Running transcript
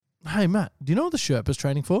Hey, Matt, do you know what the Sherpa's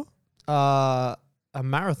training for? A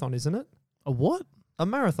marathon, isn't it? A what? A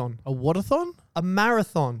marathon. A whatathon? A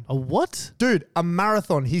marathon. A what? Dude, a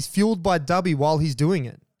marathon. He's fueled by W while he's doing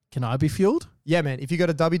it. Can I be fueled? Yeah, man. If you go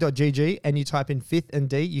to w.gg and you type in 5th and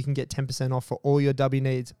D, you can get 10% off for all your W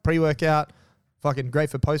needs. Pre-workout, fucking great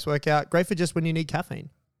for post-workout, great for just when you need caffeine.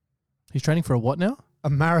 He's training for a what now? A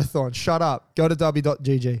marathon. Shut up. Go to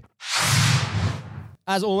w.gg.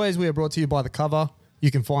 As always, we are brought to you by The Cover. You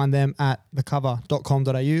can find them at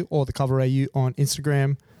thecover.com.au or The Cover AU on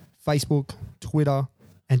Instagram, Facebook, Twitter,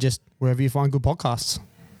 and just wherever you find good podcasts.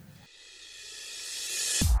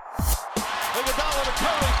 Iguodala to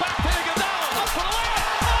Curry, back to Iguodala, up for the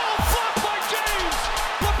layup. Oh, blocked by James.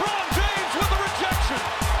 LeBron James with the rejection.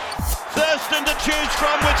 Thurston to choose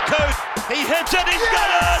from with Coates. He hits it, he's got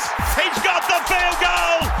it. He's got the field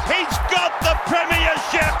goal. He's got the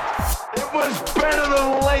premiership. It was better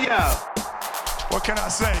than layup. What can I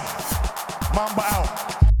say? Mamba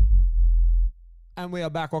out. And we are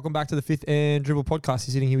back. Welcome back to the 5th and Dribble podcast.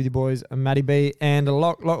 You're sitting here with your boys, Matty B and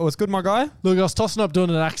Lock. What's good, my guy? Look, I was tossing up doing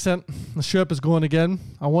an accent. The Sherpa's gone again.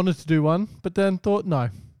 I wanted to do one, but then thought no,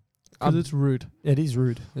 because it's rude. It is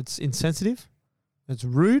rude. It's insensitive. It's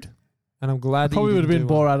rude. And I'm glad that Probably you would have didn't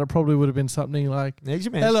been do one. Borat. It probably would have been something like,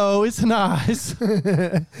 Exclamation. hello, it's nice.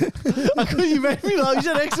 I couldn't, you made me laugh. You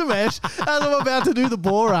said exclamation as I'm about to do the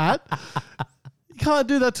Borat. You can't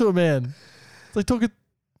do that to a man. It's like talking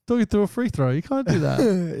through a free throw. You can't do that.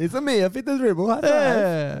 It's a me, a 5th and Dribble. High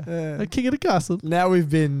five. Yeah. A king of the castle. Now we've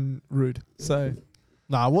been rude. So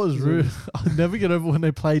Nah, what was rude? I'll never get over when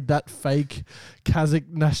they played that fake Kazakh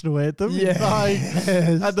national anthem. Yeah. Like,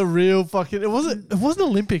 at the real fucking... It wasn't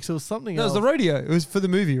Olympics. It was something that else. was the rodeo. It was for the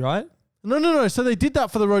movie, right? No. So they did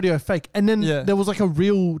that for the rodeo fake. And then Yeah. there was like a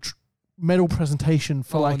real medal presentation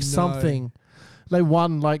for Oh, no. something. They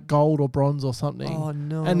won like gold or bronze or something. Oh,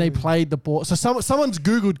 no. And they played the ball. So someone's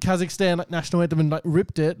Googled Kazakhstan like, national anthem and like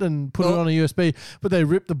ripped it and put it on a USB, but they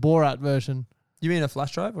ripped the Borat version. You mean a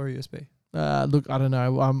flash drive or a USB? Look, I don't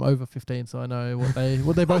know. I'm over 15, so I know what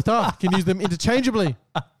they both are. Can use them interchangeably.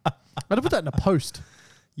 I had to put that in a post.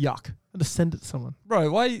 Yuck. I had to send it to someone. Bro,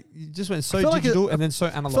 why you just went so I feel like digital and then so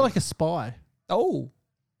analog? I feel like a spy. Oh.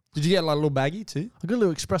 Did you get like a little baggie too? I got a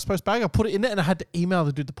little express post bag. I put it in there and I had to email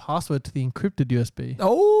the dude the password to the encrypted USB.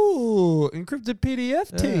 Oh, encrypted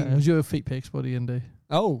PDF Yeah, thing. it was your feet pics. What do you do?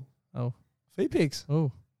 Oh. Oh. Feet pics.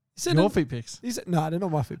 Oh. You said Your feet pics. No, they're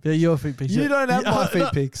not my feet pics. Yeah, your feet pics. You Yeah. don't have Yeah, my feet no,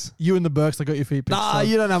 pics. You and the Burks, I got your feet pics. Nah, son.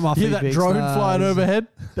 you don't have my Hear feet that pics. drone Nah, flying this is- overhead?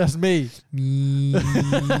 That's me. Me.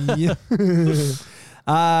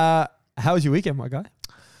 How was your weekend, my guy?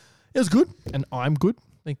 It was good, and I'm good.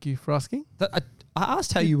 Thank you for asking. I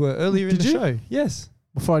asked how you were earlier in Did the you? show. Yes.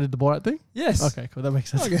 Before I did the Borat thing? Yes. Okay, cool. That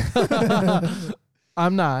makes sense. Okay.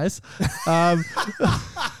 I'm nice.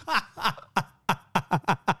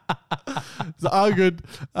 So I'm good.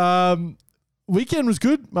 Weekend was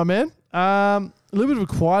good, my man. A little bit of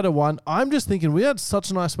a quieter one. I'm just thinking we had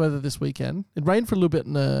such nice weather this weekend. It rained for a little bit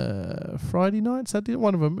on Friday night, Saturday,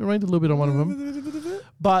 one of them. It rained a little bit on one of them.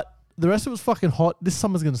 But the rest of it was fucking hot. This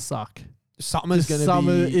summer's going to suck. Summer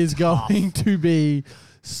Summer is going to be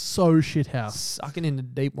so shithouse. Sucking in the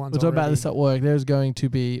deep ones. We'll talk about this at work. There's going to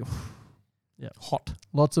be hot.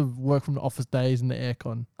 Lots of work from the office days and the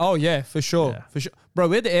aircon. Oh yeah, for sure. Yeah. For sure. Bro,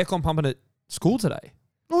 we had the aircon pumping at school today.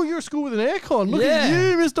 Oh, you're at school with an aircon. Look Yeah. at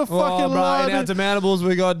you, Mr. Oh, fucking bro, in our Lion. demandables,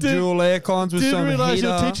 we got dual aircons with Didn't some realise heater.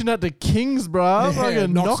 you're teaching at the Kings, bro. Yeah,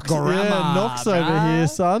 Fucking Knox Knox grammar, Knox over bruh. here,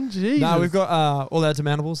 son. Jesus. No, we've got all our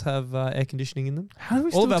demandables have air conditioning in them. How are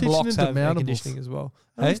we All still of our teaching blocks in have air conditioning demountables? as well.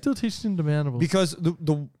 How are we Hey? still teaching in demountables? Because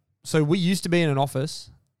so we used to be in an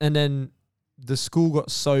office, and then the school got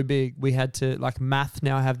so big, we had to math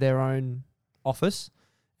now have their own office,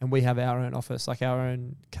 and we have our own office, like our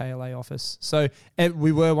own KLA office. So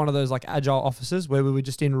we were one of those agile offices where we were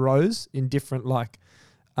just in rows in different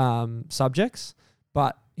subjects,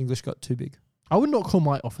 but English got too big. I would not call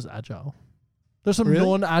my office agile. There's some Really?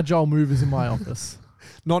 non-agile movers in my office.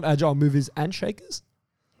 Not agile movers and shakers.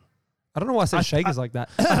 I don't know why I said shakers like that.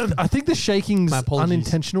 I think the shaking's My apologies.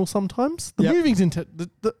 unintentional sometimes. The Yep. moving's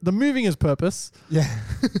the moving is purpose. Yeah.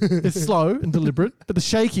 It's slow and deliberate, but the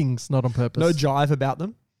shaking's not on purpose. No jive about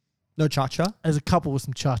them. No cha-cha. There's a couple with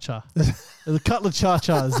some cha-cha. There's a couple of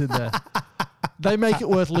cha-chas in there. They make it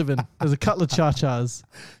worth living. There's a couple of cha-chas.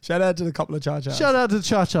 Shout out to the couple of cha-chas. Shout out to the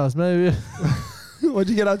cha-chas, maybe. What'd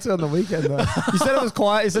you get up to on the weekend, though? You said it was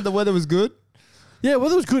quiet. You said the weather was good. Yeah,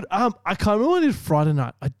 weather was good. I can't remember what I did Friday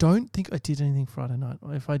night. I don't think I did anything Friday night.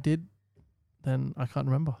 If I did, then I can't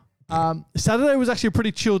remember. Saturday was actually a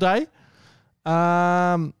pretty chill day.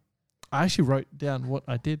 I actually wrote down what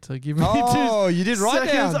I did to give me Oh, you did write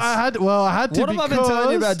seconds. downs. I had to What have I been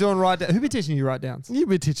telling you about doing write downs? Who been teaching you write downs? You've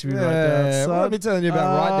been teaching me Yeah, write downs. what have I been telling you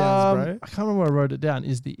about write downs, bro? I can't remember where I wrote it down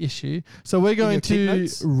is the issue. So we're going your to keep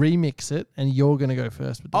notes? remix it and you're going to go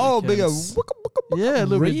first. With the Oh, bigger. weekends. Yeah, a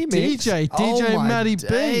little bit DJ. DJ Matty B.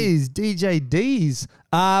 days, DJ D's.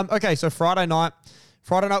 Okay, so Friday night.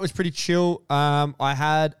 Friday night was pretty chill. I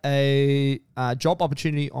had a job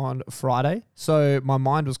opportunity on Friday, so my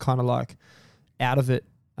mind was kind of like out of it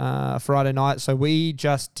Friday night. So we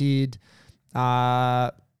just did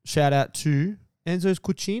shout out to Enzo's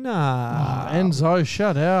Cucina. Enzo,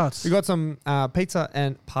 shout out. We got some pizza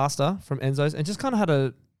and pasta from Enzo's and just kind of had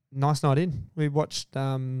a nice night in. We watched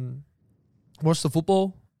the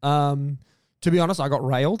football. To be honest, I got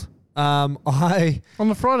railed. On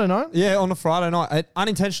the Friday night? Yeah, on a Friday night,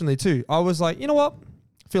 unintentionally too. I was like, you know what?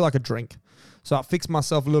 I feel like a drink. So I fixed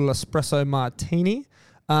myself a little espresso martini.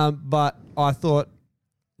 But I thought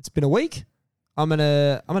it's been a week. I'm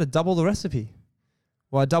gonna double the recipe.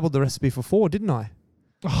 Well, I doubled the recipe for 4, didn't I?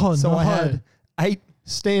 Oh, So no. I had 8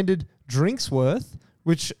 standard drinks worth,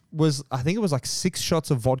 which was, I think it was like 6 shots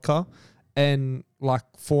of vodka and like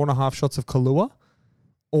 4.5 shots of Kahlua,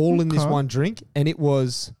 all in this Okay. one drink, and it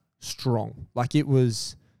was strong. Like it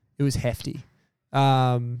was hefty.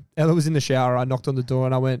 Ella was in the shower. I knocked on the door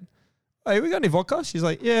and I went, "Hey, we got any vodka?" She's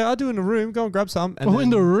like, "Yeah, I do in the room. Go and grab some." And In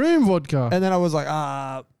the room vodka. and then I was like,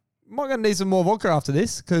 am I gonna need some more vodka after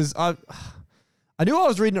this? Because I knew I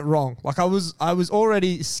was reading it wrong. Like I was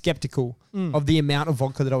already skeptical of the amount of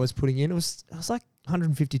vodka that I was putting in. It was like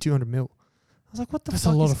 150, 200 mil. I was like, what the That's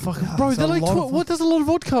fuck? a lot is of fucking... that? Bro, It's they're a like... lot of What does a lot of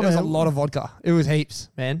vodka, It man? was a lot of vodka. It was heaps,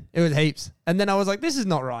 man. It was heaps. And then I was like, this is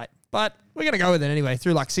not right. But we're going to go with it anyway.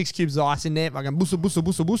 Threw like 6 cubes of ice in there. Fucking bussa, bussa,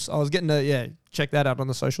 bussa, bussa. I was getting check that out on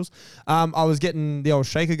the socials. I was getting the old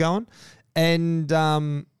shaker going. And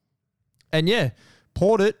yeah,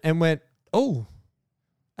 poured it and went, oh,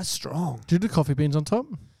 that's strong. Did you do coffee beans on top?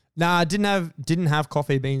 Nah, I didn't have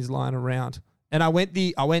coffee beans lying around. And I went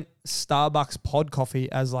Starbucks pod coffee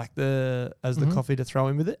as like the coffee to throw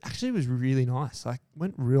in with it. Actually, it was really nice. Like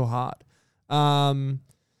went real hard.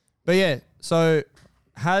 But yeah, so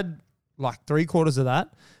had like 3/4 of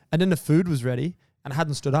that, and then the food was ready, and I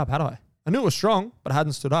hadn't stood up, had I? I knew it was strong, but I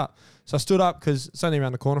hadn't stood up. So I stood up because it's only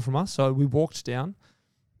around the corner from us. So we walked down.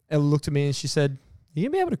 Ella looked at me and she said, "Are you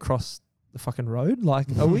gonna be able to cross the fucking road? Like,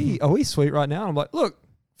 are we sweet right now?" And I'm like, "Look,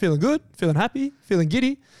 feeling good, feeling happy, feeling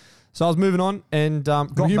giddy." So I was moving on and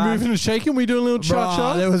got Were you back. moving and shaking? Were you doing a little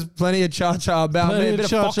cha-cha? There was plenty of cha-cha about me. A bit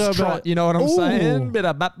of foxtrot, you know what I'm saying? Bit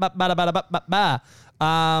of ba-ba-ba-ba-ba-ba-ba.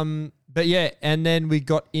 But yeah, and then we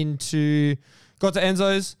got to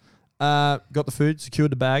Enzo's, got the food,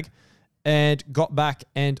 secured the bag, and got back,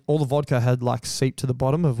 and all the vodka had like seeped to the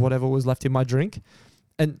bottom of whatever was left in my drink.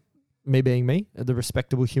 And me being me, the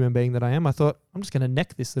respectable human being that I am, I thought, I'm just going to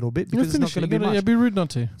neck this little bit because it's not going to be much. Yeah, be rude not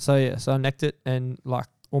to. So yeah, so I necked it and like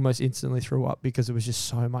almost instantly threw up because it was just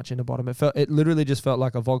so much in the bottom. It literally just felt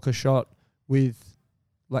like a vodka shot with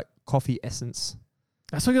like coffee essence.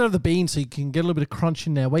 That's why you gotta have the beans so you can get a little bit of crunch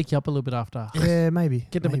in there, wake you up a little bit after. Yeah, maybe.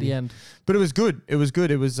 Get them at the end. But it was good. It was good.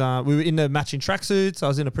 It was we were in the matching tracksuits. I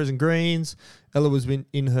was in a prison greens. Ella was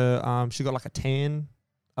in her she got like a tan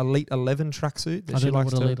Elite 11 tracksuit that I she don't know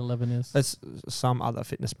likes what to. Elite 11 is. That's some other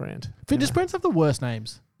fitness brand. Fitness brands have the worst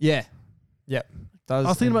names. Yeah. Yep. I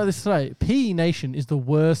was thinking about this today. PE Nation is the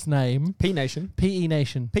worst name. P Nation. PE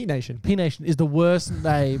Nation. P Nation. P Nation is the worst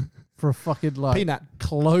name for a fucking like Peanut.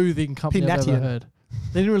 clothing company I've ever Peanutian. heard.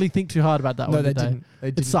 They didn't really think too hard about that No, one, they did didn't. They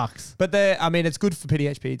It didn't. sucks. But it's good for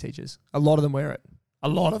PDHPE teachers. A lot of them wear it. A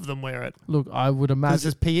lot of them wear it. Look, I would Because imagine.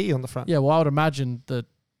 there's PE on the front. Yeah, well, I would imagine the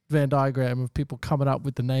Venn diagram of people coming up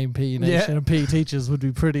with the name PE Nation and PE teachers would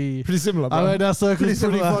be pretty. Pretty similar, bro. I mean, our circle's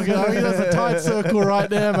pretty fucking. I mean, that's a tight circle right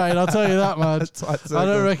there, mate. I'll tell you that much. I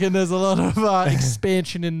don't reckon there's a lot of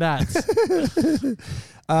expansion in that.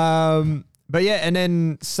 But yeah, and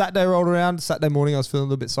then Saturday rolled around. Saturday morning, I was feeling a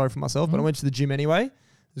little bit sorry for myself, but I went to the gym anyway. It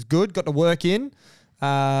was good. Got to work in.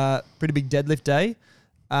 Pretty big deadlift day.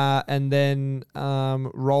 And then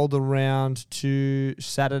rolled around to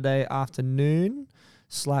Saturday afternoon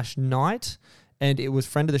 / night. And it was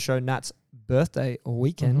friend of the show, Nat's birthday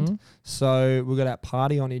weekend. So we got our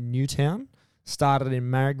party on in Newtown. Started in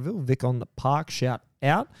Marrickville. Vic on the park. Shout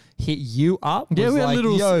out. Hit you up. Yeah, Was we had like, a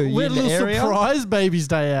little, yo, we you had a in the little area? surprise baby's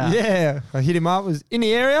day out. Yeah. I hit him up. Was in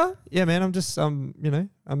the area. Yeah, man. I'm just, I'm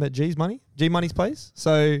at G Money's place.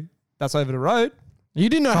 So that's over the road. You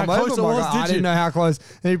didn't know how Come close it over, was, I did you? didn't know how close.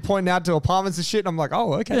 And he pointed out to apartments and shit. And I'm like,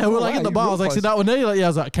 oh, okay. Yeah, cool, we're like wow, in the you're bar. I real was like, close. see that one there? You're like, yeah, I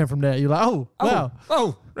was like, I came from there. You're like, oh, wow.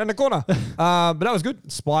 Oh, around the corner. But that was good.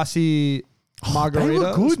 Spicy margarita. They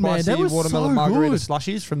were good, man. They spicy were watermelon so margarita good.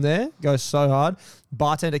 slushies from there. Goes so hard.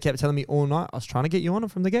 Bartender kept telling me all night, I was trying to get you on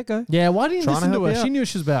it from the get-go. Yeah, why didn't you Trying to listen to help her? you She out. knew what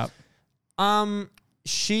she was about.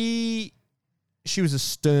 She was a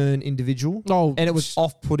stern individual. Oh, And it was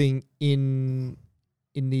off-putting in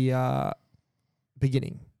the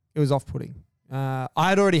beginning. It was off-putting. I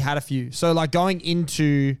had already had a few. So like going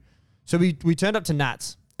into... So we turned up to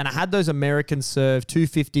Nats and I had those American serve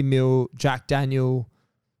 250ml Jack Daniel,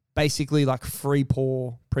 basically like free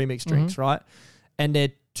pour premix drinks, right? And they're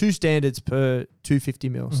 2 standards per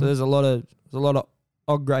 250ml. So there's a lot of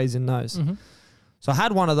odd greys in those. So I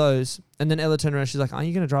had one of those and then Ella turned around. She's like, "Are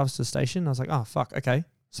you going to drive us to the station?" I was like, "Oh, fuck. Okay."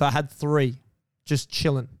 So I had 3 just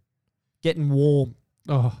chilling, getting warm.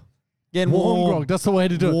 Oh, Getting warm grog. That's the way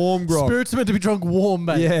to do it. Warm grog. Spirits are meant to be drunk warm,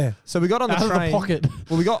 mate. Yeah. So we got on the Out train. of the pocket.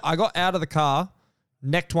 Well, I got out of the car,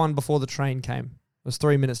 necked one before the train came. It was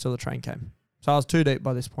 3 minutes till the train came. So I was 2 deep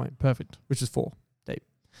by this point, Perfect. which is 4 deep.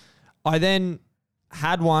 I then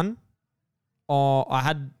had one. I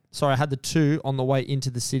had the 2 on the way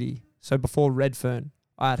into the city. So before Redfern,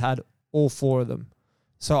 I had all 4 of them.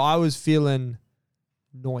 So I was feeling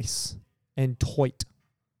nice and toit.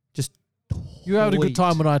 Just You were having a good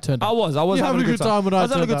time when I turned up. I was having a good time when I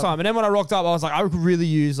was having a turned good time. And then when I rocked up, I was like, I could really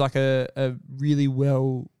use like a really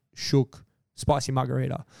well shook spicy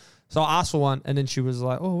margarita. So I asked for one, and then she was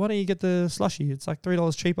like, "Oh, why don't you get the slushy? It's like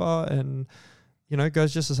 $3 cheaper, and it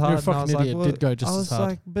goes just as hard." You're a fucking and I was idiot. Like, Did go just I as was hard.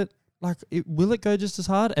 like, but like, will it go just as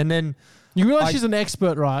hard? And then You realise I- she's an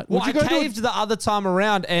expert, right? well, Would you I go to a- caved the other time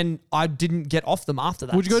around, and I didn't get off them after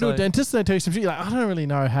that. Would you go to a So- dentist and they tell you some shit? You're like, I don't really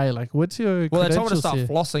know. Hey, like, what's your Well, they told me to credentials start here?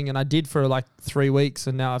 flossing, and I did for like 3 weeks,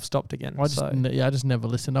 and now I've stopped again. I just never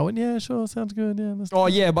listened. I went, yeah, sure, sounds good. Yeah. Let's Oh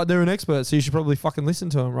yeah, but they're an expert, so you should probably fucking listen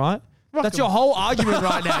to them, right? That's your whole argument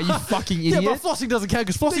right now, you fucking idiot. Yeah, but flossing doesn't count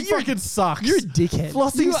because flossing fucking sucks. You're a dickhead.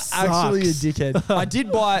 Flossing You are actually a sucks. dickhead. I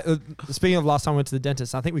did buy, speaking of last time I went to the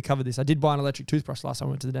dentist, I think we covered this. I did buy an electric toothbrush last time I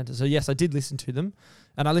went to the dentist. So yes, I did listen to them,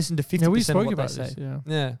 and I listened to 50% Yeah, we of spoke what they about say. this. Yeah.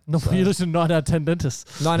 Yeah. No, So, you listen to 9 out of 10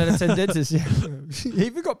 dentists. 9 out of 10 dentists, yeah. He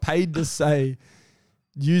even got paid to say,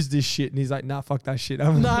 use this shit, and he's like, nah, fuck that shit.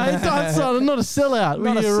 No, it's son. I'm not a sellout.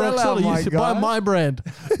 Not a We're rock sellout, solid. my You should guy. buy my brand.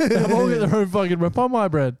 They've all got their own fucking brand. Buy my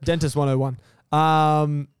brand. Dentist 101.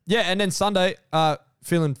 Yeah, and then Sunday,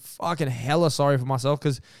 feeling fucking hella sorry for myself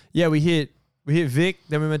because we hit Vic,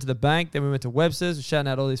 then we went to the bank, then we went to Webster's, we're shouting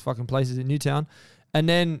out all these fucking places in Newtown, and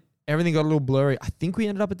then everything got a little blurry. I think we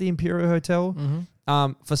ended up at the Imperial Hotel.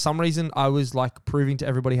 For some reason, I was like proving to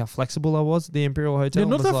everybody how flexible I was at the Imperial Hotel. You're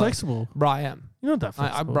not and was that like, flexible. Bro, I am. You're not that I,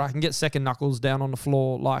 flexible. bro, I can get second knuckles down on the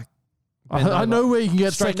floor like. bend I over. know where you can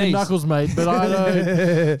get Straight second knees. knuckles, mate, but I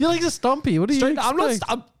don't. You're like a stumpy. What do you Straight,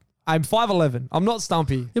 expect? I'm 5'11". I'm not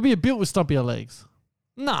stumpy. You'll be a built with stumpier legs.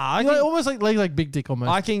 Nah, I You're can, almost like legs like Big Dick almost.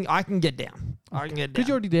 I can get down. I can get down. Because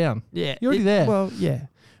you're already down. Yeah. You're already there. Well, yeah.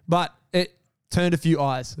 But it turned a few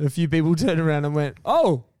eyes. A few people turned around and went,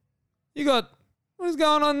 "Oh, what is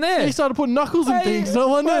going on there?" He started putting knuckles and things. No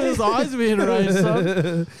wonder his eyes are being raised,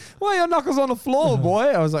 son. Why are your knuckles on the floor, boy?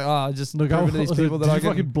 I was like, "Oh, just Look, proving to these people that did I you can."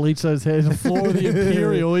 fucking bleach those hairs on the floor of the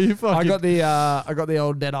Imperial. You fucking, I got the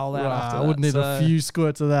old dead old out after I that. wouldn't need a few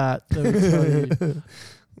squirts of that. Let me tell you.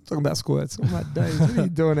 Talking about squirts. Oh my days, what are you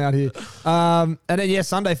doing out here? And then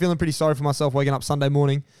Sunday, feeling pretty sorry for myself. Waking up Sunday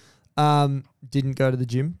morning, didn't go to the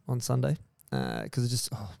gym on Sunday because it just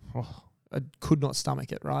I could not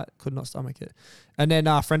stomach it. Right, could not stomach it. And then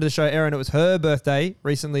friend of the show, Erin, it was her birthday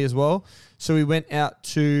recently as well, so we went out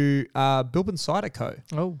to Bilbon Cider Co.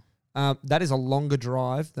 Oh, That is a longer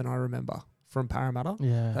drive than I remember from Parramatta.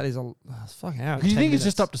 yeah. That is fucking hour. You think it's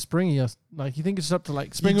just up to Springy? Like you think it's just up to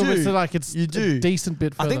like Springy? do. So like it's You do. a decent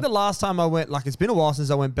bit further. I think the last time I went, like it's been a while since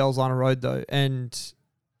I went Bells Line Road though, and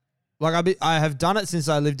like I have done it since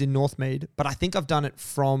I lived in Northmead, but I think I've done it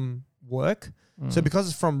from work. So because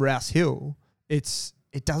it's from Rouse Hill, it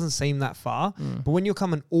doesn't seem that far. But when you're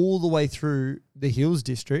coming all the way through the Hills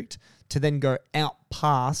district to then go out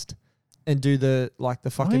past and do the Why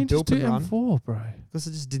fucking you just do Bilpin run, M4, bro? because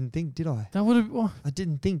I just didn't think, did I? That would have. Well, I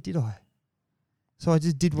didn't think, did I? So I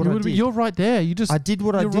just did what I did. You're right there. You just. I did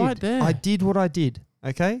what I You're did. right there. I did what I did.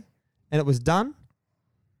 Okay, and it was done,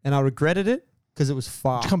 and I regretted it because it was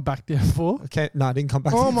far. come back there for. Okay, no, I didn't come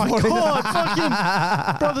back. Oh to my the 40. god,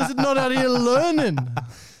 fucking brothers are not out here learning.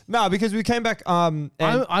 No, because we came back. And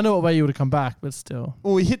I know what way you would have come back, but still.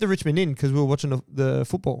 well, we hit the Richmond Inn because we were watching the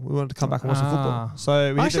football. We wanted to come back and watch the football.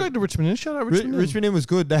 So we I hit actually like the Richmond Inn. Shout out Richmond Inn. Richmond Inn was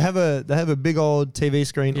good. They have a big old TV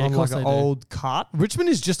screen Yeah, on of course like an they do. old cart. Richmond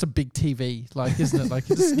is just a big TV, like, isn't it? Like,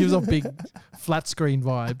 it just gives off big flat screen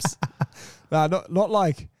vibes. No, not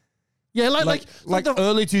like Yeah, like the,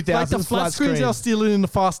 early 2000s like the flat screens screen. are stealing in the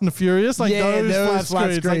Fast and the Furious. Like those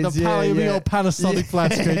flat screens. Like the big old Panasonic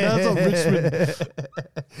flat screen. That's what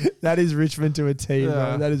Richmond. That is Richmond to a T,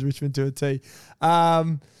 bro. That is Richmond to a T.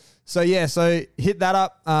 So hit that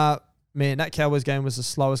up. Man, that Cowboys game was the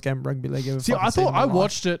slowest game of rugby league ever. See, I thought I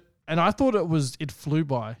watched it and I thought it flew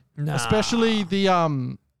by. Nah.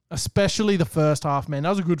 Especially the first half, man. That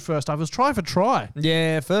was a good first half. It was try for try.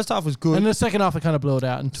 Yeah, first half was good. And the second half, I kind of blew it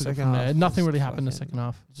out and took it from there. Nothing really happened in the second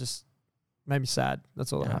half. Just made me sad.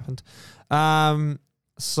 That's all that happened.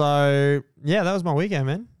 So, yeah, that was my weekend,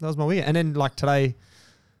 man. That was my weekend. And then, like, today,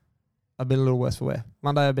 I've been a little worse for wear.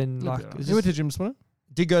 Monday, I've been, like... You went to the gym this morning?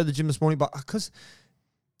 Did go to the gym this morning, but because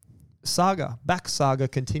back saga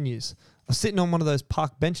continues. I was sitting on one of those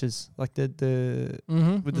park benches, like with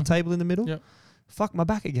the table in the middle. Yep. Fuck my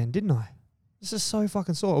back again, didn't I? This is so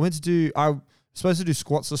fucking sore. I was supposed to do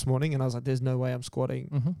squats this morning, and I was like, there's no way I'm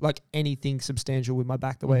squatting like anything substantial with my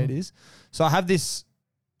back the way it is. So I have this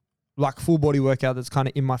like full body workout that's kind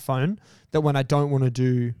of in my phone that when I don't want to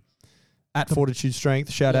do at Fortitude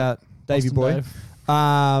Strength, shout out Davey Boston Boy,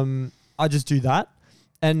 Dave. I just do that.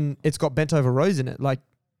 And it's got bent over rows in it, like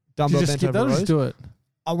dumbbell Did you just bent skip over that or rows. just do it?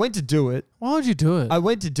 I went to do it. Why would you do it? I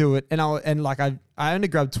went to do it, and I only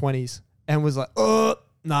grabbed 20s and was like, oh,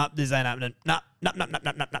 nah, this ain't happening. Nah.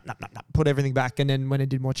 Put everything back, and then went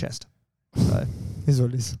and did more chest. So, here's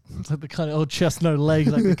what it is. It's like the kind of old chest, no legs,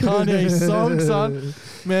 like the Kanye song, son.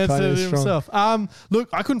 Man said it himself. Look,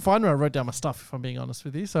 I couldn't find where I wrote down my stuff, if I'm being honest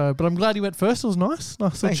with you. So, but I'm glad you went first. It was nice.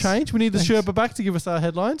 Nice little change. We need the Sherpa back to give us our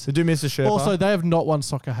headlines. We do miss the Sherpa. Also, they have not won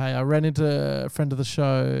soccer. Hey, I ran into a friend of the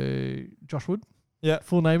show, Josh Wood. Yeah.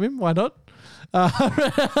 Full name him. Why not?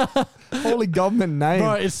 Holy government name.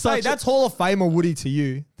 Bro, it's such that's Hall of Famer Woody to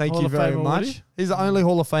you. Thank Hall you of very Famer much. Woody? He's the only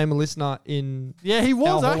Hall of Famer listener in... Yeah, he was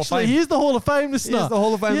Hall of actually. Fame. He's the Hall of Fame listener. He's the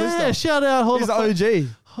Hall of Fame listener. Yeah, shout out Hall He's of Fame. the OG.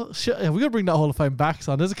 Yeah, we got to bring that Hall of Fame back,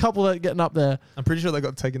 son. There's a couple that are getting up there. I'm pretty sure they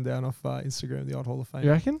got taken down off Instagram, the old Hall of Fame. You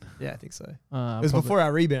reckon? Yeah, I think so. It Probably. was before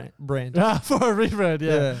our rebrand. For a rebrand,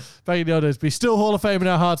 yeah. Back in the old days. But he's still Hall of Fame in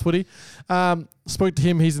our hearts, Woody. Spoke to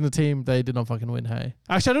him. He's in the team. They did not fucking win, hey.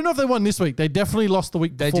 Actually, I don't know if they won this week. They definitely lost the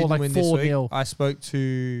week They before, didn't like win this week. 4-0. I spoke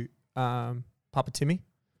to Papa Timmy.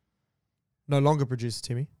 No longer producer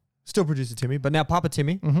Timmy. Still producer Timmy, but now Papa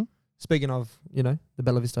Timmy. Mm-hmm. Speaking of, the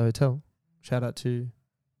Bella Vista Hotel, shout out to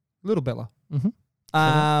Little Bella.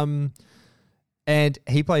 Mm-hmm. And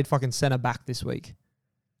he played fucking centre back this week.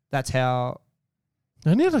 That's how...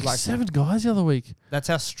 They only had like 7 guys the other week. That's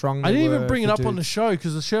how strong I they didn't were even bring it for up on the dudes. show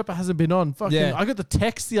because the Sherpa hasn't been on. Fucking, Yeah. I got the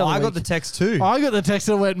text the other week. I got the text too. I got the text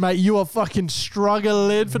that went, mate, you are fucking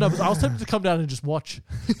struggling for numbers. I was tempted to come down and just watch.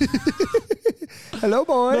 Hello,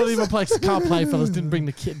 boys. Not even play. Can't play, fellas. Didn't bring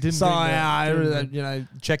the kit. Didn't bring the,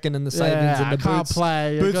 checking in the savings and the I can't boots.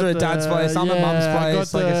 play. Boots are at dad's place. I'm at mum's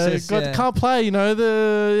place. Like assist, Can't play.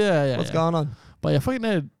 What's going on? But yeah, fucking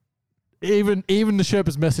Ed. Even the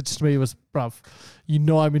Sherpa's message to me was, bruv,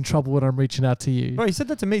 I'm in trouble when I'm reaching out to you. Bro, he said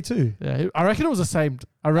that to me too. Yeah, I reckon it was the same.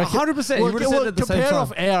 I reckon 100%. He would have said it at the same compare time.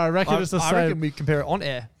 off air. I reckon it's the same. I reckon we compare it on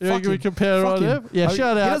air. You reckon we compare it Fuck on him. air? Yeah,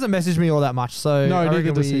 shout out. He doesn't message me all that much, so No, I neither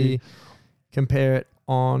reckon does he. we compare it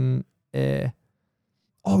on air.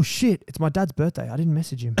 Oh shit! It's my dad's birthday. I didn't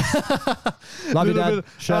message him. Love you, Dad.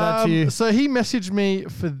 Shout out to you. So he messaged me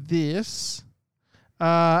for this.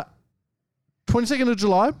 22nd of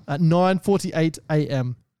July at 9:48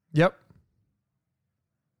 a.m. Yep.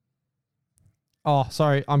 Oh,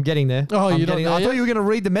 sorry. I'm getting there. Oh, I'm you're not getting, there I yet? thought you were going to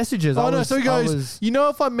read the messages. Oh, no. So he goes,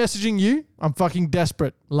 if I'm messaging you, I'm fucking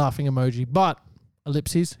desperate. Laughing emoji. But,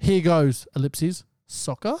 ellipses. Here goes, ellipses.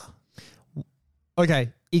 Soccer?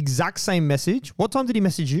 Okay. Exact same message. What time did he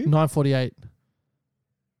message you? 9:48.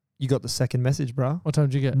 You got the second message, bro. What time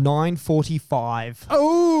did you get? 9:45.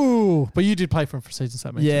 Oh! But you did play for him for season, so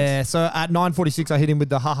that makes sense. Yeah. So at 9:46, I hit him with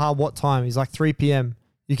the haha, what time? He's like 3 p.m.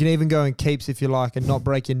 You can even go in keeps if you like and not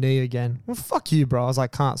break your knee again. Well, fuck you, bro. I was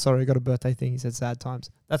like, can't. Sorry, I got a birthday thing. He said sad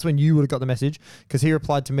times. That's when you would have got the message because he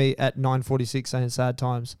replied to me at 9:46 saying sad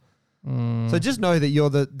times. So just know that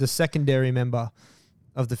you're the secondary member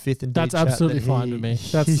of the fifth and That's absolutely fine with me.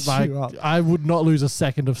 That's like, I would not lose a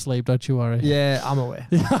second of sleep. Don't you worry. Yeah, I'm aware.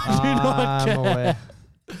 I do not care.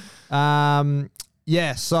 I'm aware.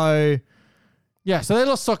 Yeah, so... Yeah, so they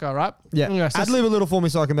lost soccer, right? Yeah. Anyway, so Ad-lib a little for me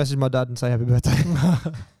so I can message my dad and say happy birthday.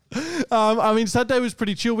 I mean, Saturday was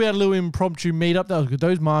pretty chill. We had a little impromptu meetup. That was good.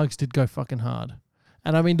 Those marks did go fucking hard.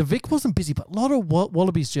 And I mean, the Vic wasn't busy, but a lot of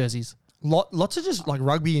Wallabies jerseys. Lots of just like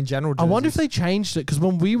rugby in general jerseys. I wonder if they changed it because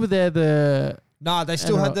when we were there, Nah, they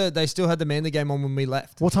still had the Manly game on when we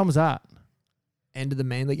left. what time was that? End of the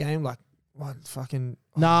Manly game, like What fucking?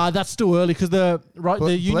 Nah, that's still early because the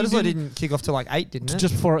union Bledisloe didn't kick off till like 8, didn't it?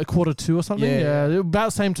 just before a 1:45 or something. Yeah. About the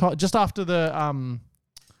same time, just after the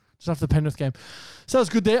Penrith game. So it was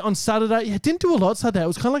good there on Saturday. Yeah, didn't do a lot Saturday. It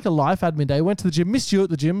was kind of like a life admin day. Went to the gym, missed you at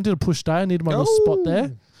the gym, did a push day. I needed my little spot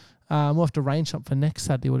there. We'll have to range something for next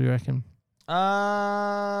Saturday. What do you reckon?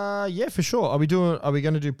 Yeah, for sure. Are we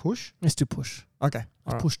going to do push? Let's do push. Okay.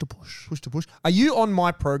 All right. Push to push. Push to push. Are you on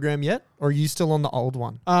my program yet, or are you still on the old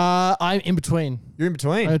one? I'm in between. You're in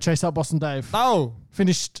between. I'm going to chase up Boston Dave. Oh,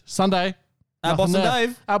 Finished Sunday. at Nothing Boston there.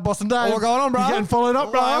 Dave. At Boston Dave. Oh, what going on, bro? You getting followed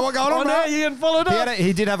up, bro? Oh, what going on, bro? There, you getting followed up?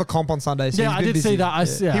 He did have a comp on Sunday. So Yeah, he's I been did busy. see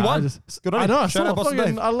that. Yeah. He won. Good on I him. know. I Shout saw out Boston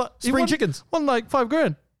fucking- Dave. he Spring won- chickens. Won like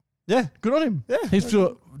 $5,000. Yeah. Good on him. Yeah.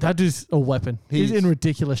 That dude's a weapon. He's in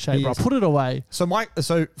ridiculous shape, He bro. is. Put it away.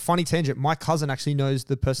 So funny tangent. My cousin actually knows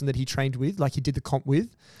the person that he trained with, like he did the comp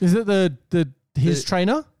with. Is it his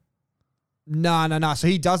trainer? No. So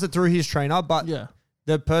he does it through his trainer, but Yeah.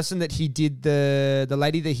 the person that he did the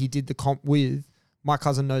lady that he did the comp with, my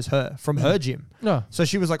cousin knows her from her gym. No. So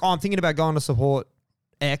she was like, "Oh, I'm thinking about going to support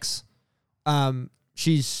X.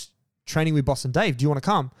 She's training with Boston Dave. Do you want to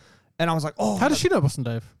come?" And I was like, "Oh, How does she know Boston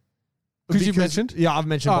Dave? Because you mentioned? Yeah, I've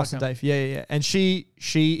mentioned Oh, Boston okay. Dave. Yeah. And she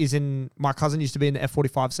is in. My cousin used to be in the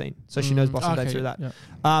F45 scene, so she knows Boston Dave through that.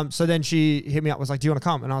 Yeah. So then she hit me up, was like, "Do you want to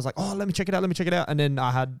come?" And I was like, "Oh, let me check it out. And then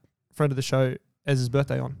I had friend of the show Ez's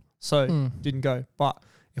birthday on, so didn't go. But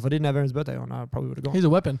if I didn't have Aaron's birthday on, I probably would have gone. He's a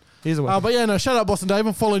weapon. He's a weapon. But yeah, no, shout out Boston Dave.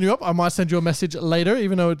 I'm following you up. I might send you a message later,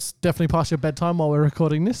 even though it's definitely past your bedtime while we're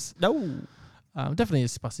recording this. No. Definitely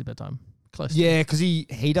is past your bedtime. Close. Yeah, because he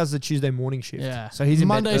does the Tuesday morning shift. Yeah. So he's in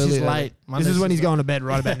Mondays bed early, he's early. late. This Mondays is when he's he's going to bed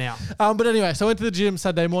right about now. But anyway, so I went to the gym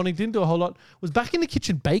Saturday morning, didn't do a whole lot. Was back in the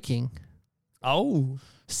kitchen baking Oh.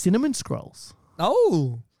 cinnamon scrolls.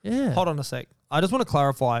 Oh. Yeah. Hold on a sec. I just want to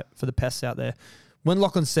clarify for the pests out there. When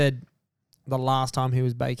Lachlan said the last time he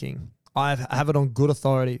was baking, I have it on good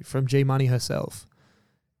authority from G Money herself.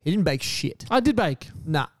 He didn't bake shit. I did bake.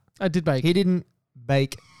 Nah. I did bake. He didn't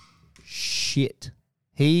bake shit.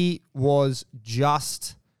 He was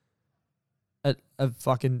just a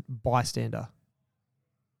fucking bystander.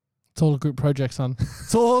 It's all a group project, son.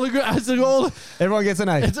 It's all a group. Everyone gets an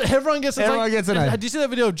A. Everyone gets. Everyone gets an A. Did you see that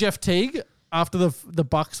video of Jeff Teague after the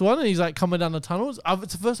Bucks one? And he's like coming down the tunnels.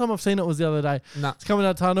 It's the first time I've seen it was the other day. Nah. It's coming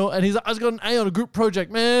down the tunnel, and he's like, I just got an A on a group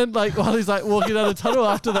project, man. Like while he's like walking down the tunnel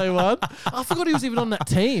after they won. I forgot he was even on that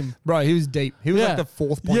team. Bro, he was deep. He was like the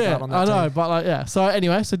fourth point guard on that team. I know, but like, yeah. So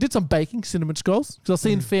anyway, did some baking, cinnamon scrolls. Because I was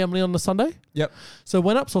seeing family on the Sunday. Yep. So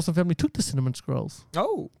went up, saw some family, took the cinnamon scrolls.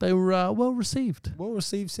 Oh. They were well received. Well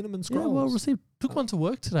received cinnamon scrolls. Yeah, well received. Took one to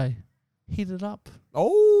work today. Heated up.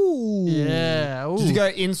 Oh. Yeah. Ooh. Did you go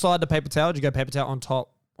inside the paper towel? Or did you go paper towel on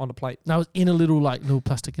top on the plate? No, I was in a little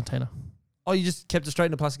plastic container. Oh, you just kept it straight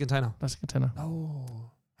in a plastic container? Plastic container. Oh.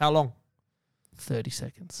 How long? 30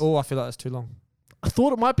 seconds. Oh, I feel like that's too long. I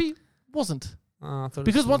thought it might be. Wasn't. I thought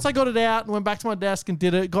Because once I got it out and went back to my desk and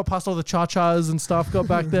did it, got past all the cha-chas and stuff, got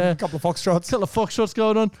back there. a couple of foxtrots. Couple of foxtrots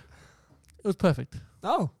going on. It was perfect.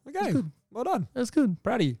 Oh, okay. good. Well done. It was good.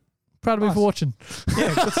 Proud of you. Proud of me Nice. for watching.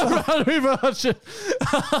 Yeah, good stuff. Proud of me for watching.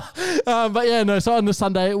 But yeah, no. So on the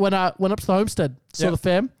Sunday, went up to the homestead, saw the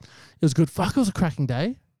fam. It was good. Fuck, it was a cracking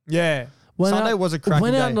day. Yeah. Went Sunday out- was a cracking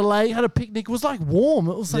Went out day. in the lake, had a picnic. It was like warm.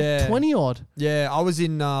 It was like 20 odd. Yeah, I was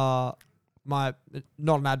in my,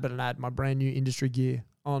 not an ad, but an ad, my brand new industry gear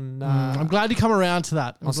on I'm glad you come around to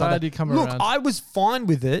that. I'm on glad Sunday. you come Look, around. I was fine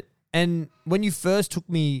with it. And when you first took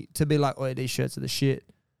me to be like, oh, these shirts are the shit,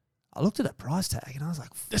 I looked at that price tag and I was like,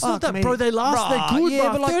 It's not fuck that, me. bro. They last. They're good, yeah,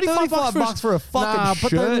 bro. but like 35 bucks for a fucking nah,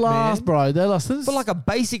 shirt, but they last, man. bro. They last. But like a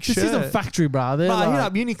basic this shirt. isn't factory, bro. They're Nah, like, hit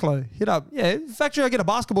up Uniqlo. Hit up. Yeah, factory, I get a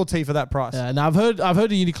basketball tee for that price. Yeah, no, I've heard the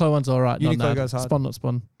Uniqlo one's all right. Uniqlo not goes hard. Spawn, not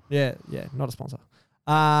Spawn. Yeah, not a sponsor.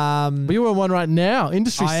 But you're wearing one right now.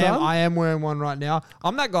 Industry son. I am wearing one right now.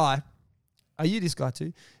 I'm that guy. Are you this guy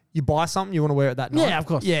too? You buy something, you want to wear it that night? Yeah, of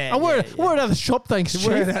course. Yeah, I wear it at the shop, thanks, You Chief.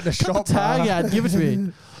 wear it at the Cut shop, the tag bruh. out, give it to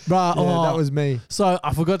me. Bruh, Yeah, that was me. So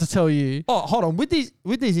I forgot to tell you. Oh, hold on. With these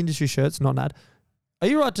industry shirts, not an ad. Are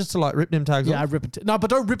you right just to like rip them tags Yeah, I off? rip it. No, but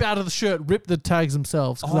don't rip out of the shirt. Rip the tags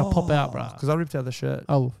themselves because they'll pop out, bruh. Because I ripped out the shirt.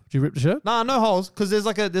 Oh, did you rip the shirt? Nah, no holes. Because there's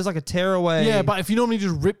like a tearaway. Yeah, but if you normally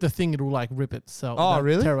just rip the thing, it'll like rip itself. Oh, That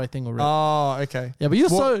really? Tearaway thing will rip. Oh, okay. Yeah, but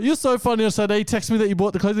you're so funny on Saturday. You texted me that you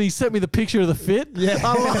bought the clothes and you sent me the picture of the fit. Yeah.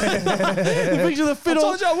 I like the picture of the fit. I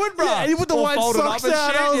told you I would, bro. Yeah, you put the All white folded socks up and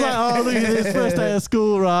out. shit, I was yeah. like, oh, look at this first day of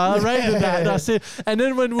school, right? I rated that. And I said, and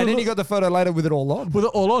then when And then you got the photo later with it all on. with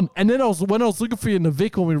it all on. And then when I was looking for you in the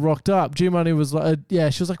Vic when we rocked up, G Money was like, she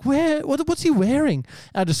was like, what's he wearing?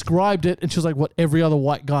 And I described it, and she was like, what every other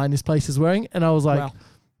white guy in this place is wearing. And I was like, Wow.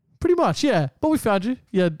 Pretty much, yeah. But we found you.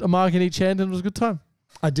 You had a mug in each hand and it was a good time.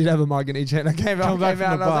 I did have a mug in each hand. I came out back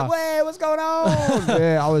from and the I was like, "Where? What's going on?"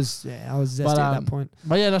 I was zesty at that point.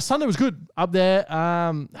 But yeah, no, Sunday was good up there.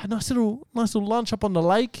 Had a nice little lunch up on the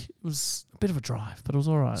lake. It was a bit of a drive, but it was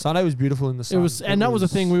all right. Sunday was beautiful in the sun. It was, and that was the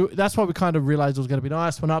thing. That's why we kind of realized it was going to be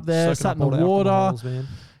nice. Went up there, sat in the water,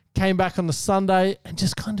 came back on the Sunday, and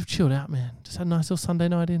just kind of chilled out, man. Just had a nice little Sunday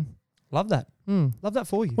night in. Love that. Love that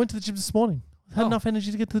for you. Went to the gym this morning. Had enough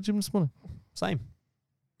energy to get to the gym this morning. Same.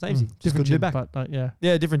 Different gym, but yeah.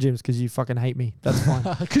 Yeah, different gyms because you fucking hate me. That's fine.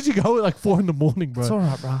 Because you go at like 4 a.m, bro. It's all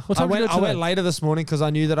right, bro. I went later this morning because I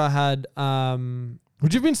knew that I had.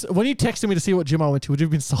 Would you have been, when you texted me to see what gym I went to, would you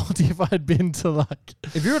have been salty if I had been to like...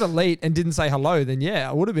 If you were at Elite and didn't say hello, then yeah,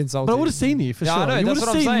 I would have been salty. But I would have seen you for sure. I know, you would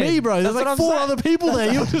have seen me, bro. There's like 4 other people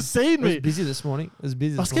there. You would have seen me. It was busy this morning. I was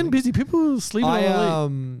getting busy. People were sleeping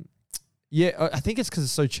on Elite. Yeah, I think it's because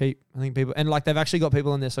it's so cheap. I think people... And like they've actually got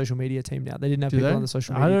people on their social media team now. They didn't have people on the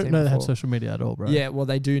social media team I don't know they had social media at all, bro. Yeah, well,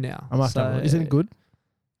 they do now. I must have. Isn't it good?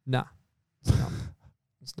 Nah.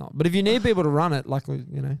 It's not. But if you need people to run it, like,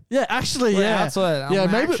 Yeah, actually, yeah.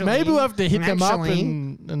 Maybe we'll have to hit them up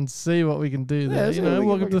and see what we can do there.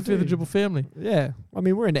 Welcome to the Fifth Dribble family. Yeah. I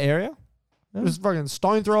mean, we're in the area. Yeah. Just fucking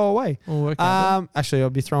stone throw away. Actually, I'll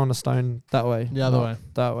be throwing a stone that way. The other way.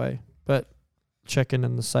 That way. But checking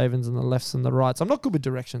and the savings and the lefts and the rights. I'm not good with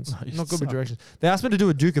directions. They asked me to do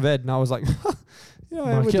a Duke of Ed, and I was like,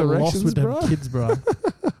 I am with directions, with bro. Them kids, bro.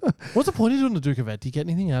 What's the point of doing the Duke of Ed? Do you get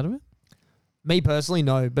anything out of it? Me personally,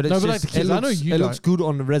 no. But it's like the kids, I know you it looks good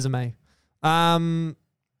on the resume. I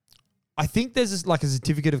think there's like a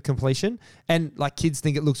certificate of completion, and like kids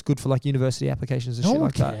think it looks good for like university applications and shit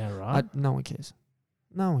like that. Right? No one cares.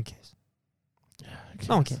 No one cares. Yeah,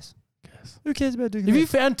 no one cares. Who cares about Duke of Ed? If you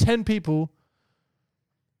found 10 people,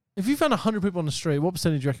 if you found 100 people on the street, what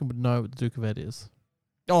percentage do you reckon would know what the Duke of Ed is?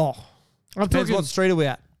 Oh, depends what street are we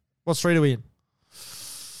at. What street are we in?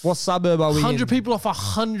 What suburb are we in? 100 people off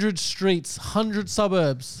 100 streets, 100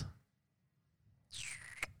 suburbs.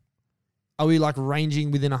 Are we like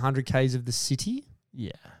ranging within 100 Ks of the city?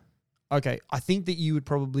 Yeah. Okay, I think that you would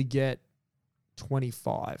probably get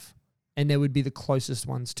 25, and there would be the closest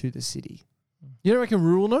ones to the city. You don't reckon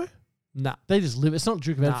rural know? Nah. They just live. It's not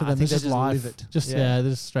Duke of Ed for them. It's just live. Live it. They're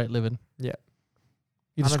just straight living. Yeah.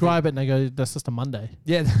 You describe it and they go, that's just a Monday.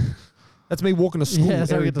 Yeah. That's me walking to school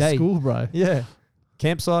that's how I get to school, bro. Yeah.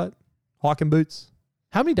 Campsite, hiking boots.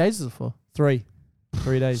 How many days is it for? 3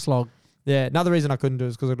 days. Slog. Yeah. Another reason I couldn't do it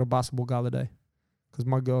is because I got a basketball gala day. Because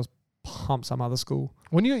my girls pump some other school.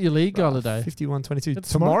 When you got your league gala day? 51-22.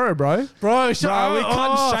 Tomorrow, bro. Bro, we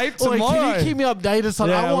cut shape tomorrow. Can you keep me updated, son?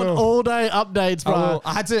 I want all day updates, bro.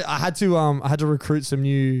 I had to recruit some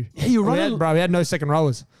new. Yeah, you're running. We had no second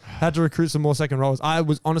rowers. Had to recruit some more second rowers. I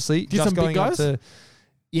was honestly just going up to.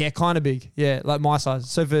 Yeah, kind of big. Yeah, like my size.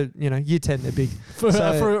 So for year 10, they're big. For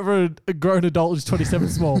a grown adult who's 27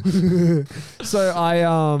 small. So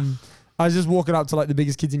I was just walking up to like the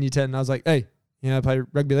biggest kids in year 10, and I was like, "Hey, play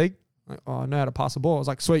rugby league?" Like, oh, I know how to pass the ball. I was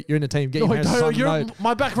like, sweet, you're in the team. Get your hands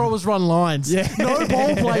my back rowers run lines. Yeah. No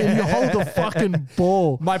ball playing. You hold the fucking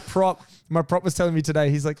ball. My prop was telling me today,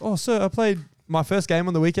 he's like, oh, sir, I played my first game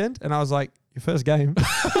on the weekend. And I was like, your first game?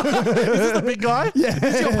 Is this the big guy? Yeah.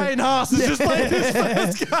 This your Payne Haas is just playing his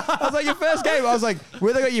first game. I was like, your first game? I was like,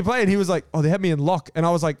 where they got you playing? He was like, oh, they had me in lock. And I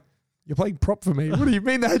was like, you're playing prop for me? What do you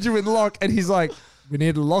mean they had you in lock? And he's like, we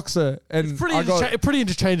need a lock, sir. And pretty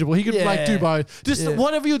interchangeable. He could do both. Just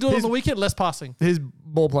whatever you're doing on the weekend, less passing. His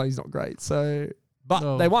ball play is not great.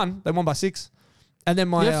 But they won. They won by 6. And then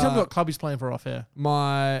you have to tell me what club he's playing for off air.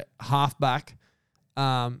 My halfback,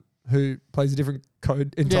 who plays a different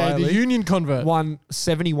code entirely. Yeah, the Union convert. Won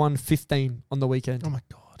 71-15 on the weekend. Oh my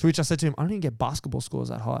God. To which I said to him, I don't even get basketball scores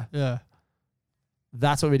that high. Yeah.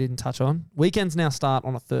 That's what we didn't touch on. Weekends now start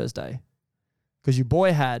on a Thursday. Because your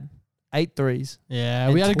boy had 8 threes.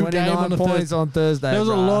 Yeah, we had a good game on Thursday. There was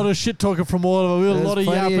a lot of shit talking from all of them. We had a lot of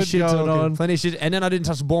yapping going on. Plenty of shit. And then I didn't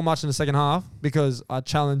touch the ball much in the second half because I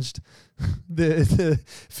challenged the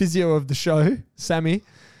physio of the show, Sammy.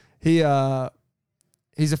 He's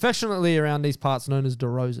affectionately around these parts known as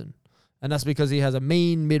DeRozan. And that's because he has a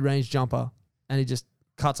mean mid-range jumper and he just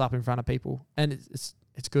cuts up in front of people. And it's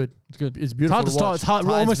good. It's good. It's beautiful. It's hard to stop. It's hard,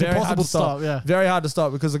 almost impossible to stop. Yeah. Very hard to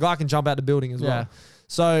stop because the guy can jump out the building as well.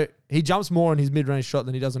 So he jumps more on his mid-range shot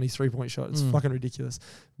than he does on his three-point shot. It's fucking ridiculous.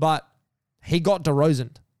 But he got DeRozan,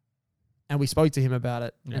 and we spoke to him about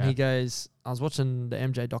it. Yeah. And he goes, I was watching the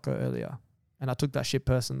MJ doco earlier, and I took that shit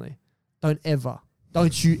personally. Don't you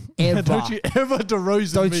ever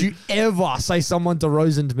DeRozan Don't you ever say someone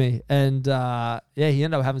DeRozan'd me. And he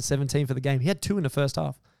ended up having 17 for the game. He had 2 in the first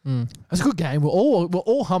half. It's a good game. We're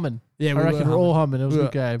all humming. Yeah, I reckon we're all humming. It was a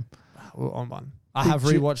good Yeah. game. We're on one. I have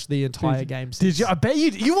rewatched the entire game. Did you? I bet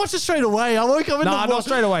you watched it straight away. I woke up in the morning. not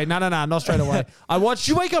straight away. No, not straight away. I watched.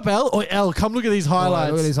 Did you wake up, Elle? Oh, Elle, come look at these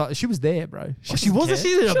highlights. Look at these hi- She was there, bro. She wasn't.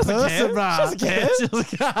 She's a person, bro. She doesn't care. She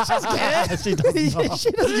doesn't care. She does not.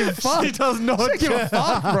 She doesn't give a fuck. She does not She doesn't give a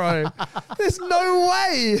fuck, bro. There's no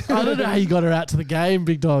way. I don't know how you got her out to the game,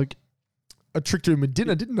 big dog. I tricked her in with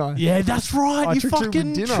dinner, didn't I? Yeah, that's right. I You tricked her with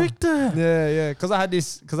fucking dinner. tricked her. Yeah. Because I had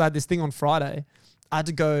this thing on Friday. I had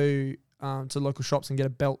to go to local shops and get a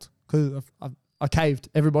belt because I caved.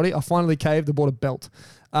 Everybody, I finally caved. I bought a belt.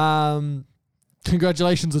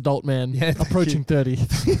 Congratulations, adult man. Yeah, thank approaching 30.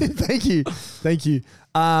 Thank you.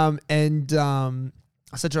 I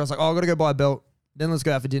said to her, I was like, oh, I got to go buy a belt. Then let's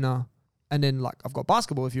go out for dinner. And then like, I've got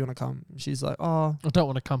basketball if you want to come. And she's like, oh, I don't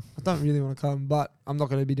want to come. I don't really want to come, but I'm not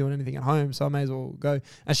going to be doing anything at home, so I may as well go.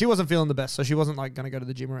 And she wasn't feeling the best, so she wasn't like going to go to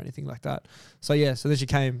the gym or anything like that. So yeah, so then she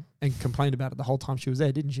came and complained about it the whole time she was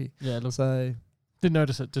there, didn't she? Yeah, look, So didn't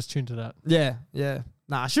notice it. Just tuned it out. yeah.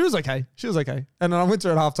 Nah, she was okay. And then I went to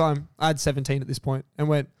her at halftime. I had 17 at this point and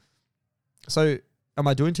went, so am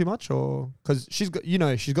I doing too much? Or because she's got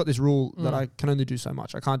this rule that I can only do so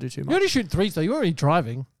much. I can't do too You much. only shoot threes though. You weren't really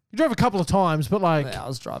driving. You drove a couple of times, but like, Yeah, I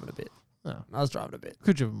was driving a bit. Oh. I was driving a bit.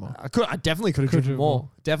 could you have more? I definitely could have driven more.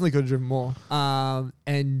 Definitely could have driven more.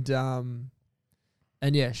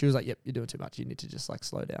 And yeah, she was like, "Yep, you're doing too much. You need to just like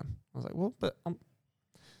slow down." I was like, "Well, but I'm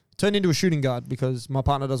turned into a shooting guard because my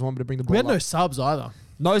partner doesn't want me to bring the ball." We had no up. subs either.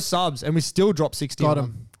 No subs, and we still dropped 60. Got on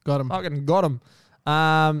him. Got him. Fucking got him.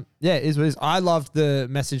 Yeah, it is what it is. I loved the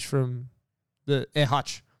message from the Air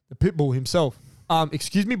Hutch, the pitbull himself.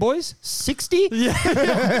 Excuse me, boys, 60? Yeah. Wait,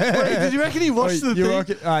 did you reckon he watched the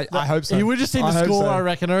thing? I hope so. He would just see the I hope score, so. I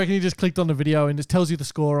reckon. I reckon he just clicked on the video and just tells you the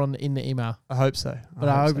score in the email. I hope so. But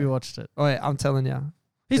I hope so. you watched it. Oh, yeah, I'm telling you.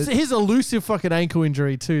 His elusive fucking ankle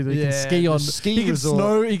injury too that he can ski the on. ski He can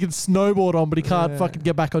resort. he can snowboard on, but he can't fucking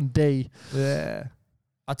get back on D. Yeah.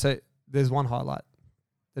 I tell you, there's one highlight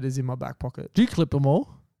that is in my back pocket. Do you clip them all?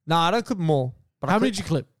 No, I don't clip them all. But How many did you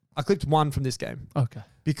clip? I clipped one from this game Okay.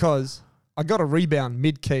 because I got a rebound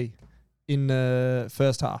mid-key in the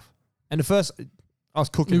first half. And the first, I was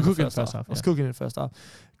cooking. You were in cooking the first half. I was yeah. cooking in the first half.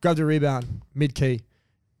 Grabbed a rebound mid-key.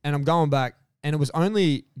 And I'm going back. And it was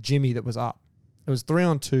only Jimmy that was up. It was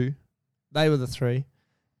 3-on-2. They were the three.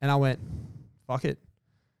 And I went, fuck it.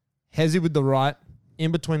 Hezzy with the right,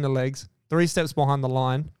 in between the legs, 3 steps behind the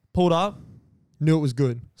line, pulled up, knew it was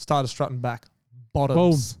good, started strutting back.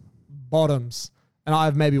 Bottoms. And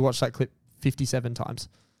I've maybe watched that clip 57 times.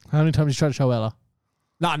 How many times did you try to show Ella?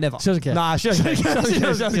 Nah, never. She doesn't care. Nah, she doesn't care. She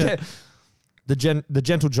doesn't care. The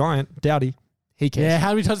gentle giant, Dowdy, he cares. Yeah, how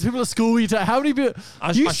many times people at school how many people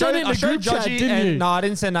you showed it in the group chat, Judgy didn't you? No, I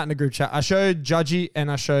didn't send that in the group chat. I showed Judgy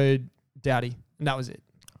and I showed Dowdy, and that was it.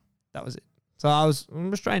 So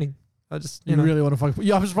I'm restraining. I just You really want to fuck.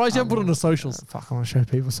 Yeah, I'm surprised you haven't put it on the socials. Fuck, I want to show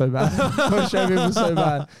people so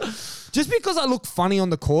bad. Just because I look funny on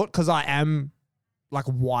the court, because I am like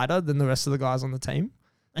wider than the rest of the guys on the team.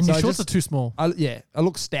 And So your I shorts just- are too small. I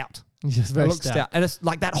look stout. Yes, I very look stout. And it's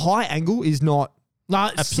like that high angle is not, No,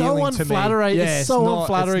 it's so appealing to me. unflattering. Yeah, it's it's so not-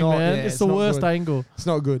 unflattering, it's not- man. yeah, it's it's the not worst good. angle. it's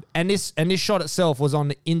not good. And this shot itself was on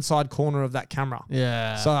the inside corner of that camera.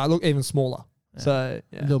 Yeah. So I look even smaller. So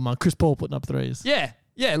yeah. Little man, Chris Paul putting up threes.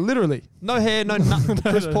 Yeah, literally. No hair, no nothing.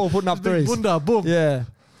 Chris Paul putting up threes. Bunda, boom. Yeah.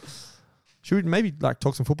 Should we maybe like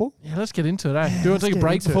talk some football? Yeah, let's get into it. Eh? Do you want let's to take a get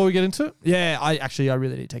break into before we get into it? Yeah, I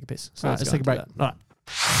really need to take a piss. So All right, let's take a go break. into All right. that.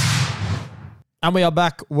 And we are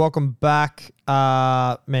back. Welcome back.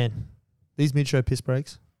 Man, these mid-show piss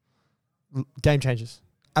breaks, game changers.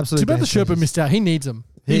 Absolutely. Too bad the Sherpa missed out. He needs them.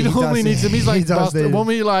 He He normally does. needs them. He's He like, does busted. need 'em. When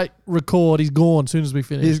we like record, he's gone as soon as we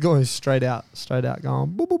finish. He's going straight out,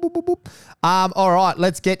 going boop, boop, boop, boop, boop. All right,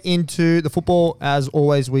 let's get into the football. As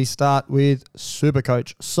always, we start with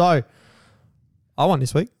Supercoach. So, I won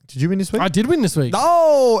this week. Did you win this week? I did win this week.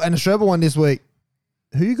 No, and the Sherpa won this week.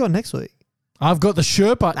 Who you got next week? I've got the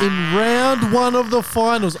Sherpa in round 1 of the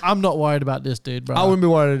finals. I'm not worried about this, dude, bro. I wouldn't be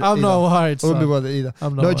worried. I'm not worried. I wouldn't be son. worried either.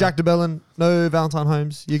 I'm not No worried. Jack DeBellin, no Valentine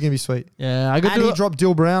Holmes. You're gonna be sweet. Yeah, I got And he to dropped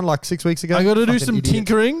Dill Brown like 6 weeks ago. I got to do Fucking some idiot.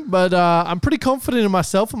 tinkering, but I'm pretty confident in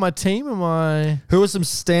myself and my team and my. Who are some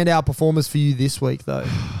standout performers for you this week, though?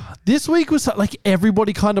 This week was like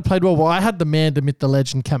everybody kind of played well. Well, I had the man to myth the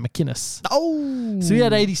legend, Cam McInnes. Oh, So he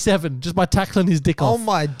had 87 just by tackling his dick oh off.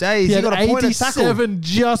 my days! He You had got a point of tackle. 87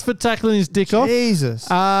 just for tackling his dick off. Jesus.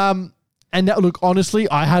 And that, look, honestly,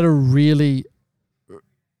 I had a really,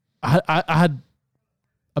 I had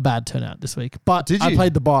a bad turnout this week. But Did I you?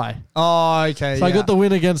 played the bye. Oh, okay. So I got the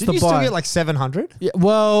win against Did the you bye. still get like 700? Yeah,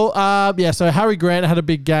 well, so Harry Grant had a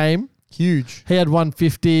big game. Huge. He had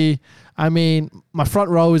 150. I mean, my front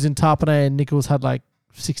row was in Tarpanay and Nichols had like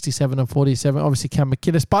 67 and 47. Obviously, Cam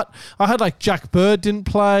McInnes. But I had like Jack Bird didn't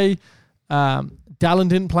play, Dallin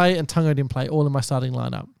didn't play, and Tungo didn't play, all in my starting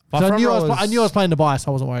lineup. So I knew I was playing the bye,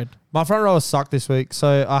 so I wasn't worried. My front row sucked this week.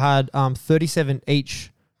 So I had 37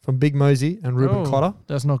 each from Big Mosey and Ruben Cotter.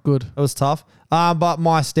 That's not good. It was tough. But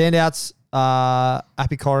my standouts,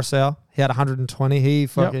 Appy Coruscant, he had 120. He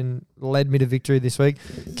fucking led me to victory this week.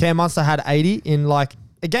 Cam Munster had 80 in like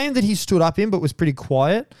a game that he stood up in but was pretty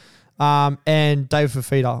quiet. And David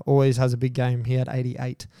Fafita always has a big game. He had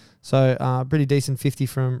 88. So pretty decent 50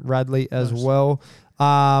 from Radley as well.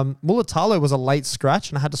 Mulatalo was a late scratch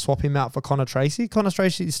and I had to swap him out for Connor Tracy. Connor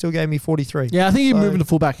Tracy still gave me 43. Yeah, I think you moving to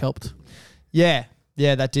fullback helped. Yeah,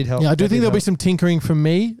 that did help. Yeah, I do think there'll be some tinkering from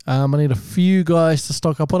me. I need a few guys to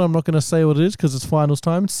stock up on. I'm not going to say what it is because it's finals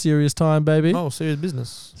time. It's serious time, baby. Oh, serious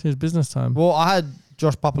business. Serious business time. Well, I had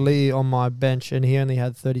Josh Papali'i on my bench and he only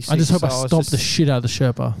had 36. I just hope I was stomp the shit out of the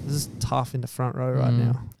Sherpa. This is tough in the front row right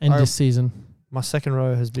now. End this season. My second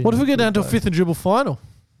row has been... What if we go down to a fifth and dribble final?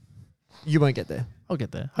 You won't get there. I'll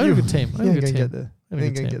get there. I got a good team. I got a good team. Get there.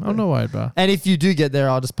 I'm not worried, bro. And if you do get there,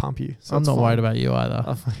 I'll just pump you. So I'm not worried about you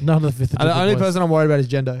either. None of the fifth and dribble The only boys. person I'm worried about is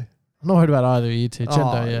Jendo. I'm not worried about either of you two.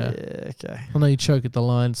 Gendo, yeah. Yeah, okay. I know you choke at the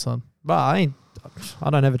line, son. But I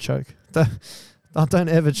don't ever choke. I don't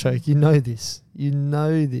ever choke. You know this.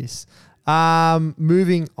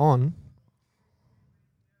 Moving on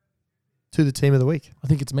to the team of the week. I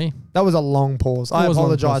think it's me. That was a long pause. I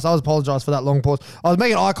apologize. I apologize for that long pause. I was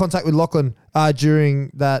making eye contact with Lachlan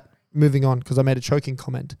during that moving on because I made a choking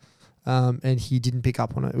comment and he didn't pick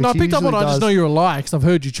up on it. No, I picked up on it. I just know you're a liar because I've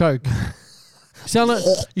heard you choke. You sound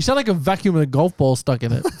like a vacuum with a golf ball stuck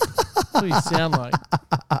in it. That's what you sound like.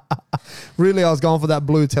 Really, I was going for that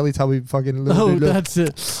blue Teletubby fucking little Oh, dude. that's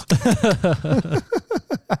it.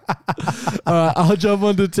 All right, I'll jump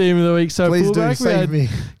on to team of the week. So Please do, fullback, we save had me.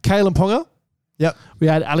 Kalen Ponga. Yep. We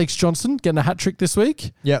had Alex Johnson getting a hat trick this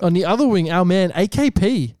week. Yep. On the other wing, our man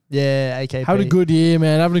AKP. Yeah, AKP. Having a good year,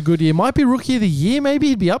 man. Having a good year. Might be rookie of the year. Maybe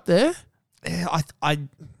he'd be up there. Yeah, I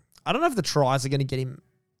don't know if the tries are going to get him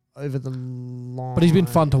over the line. But he's been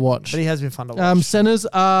fun to watch. But he has been fun to watch. Centers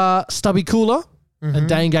are Stubby Cooler and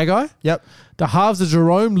Dane Gagai. Yep. The halves are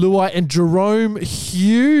Jerome Luai and Jerome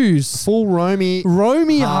Hughes. Full Romy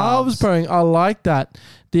halves pairing. I like that.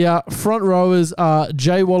 The front rowers are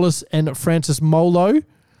Jay Wallace and Francis Molo.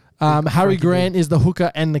 Harry Grant is the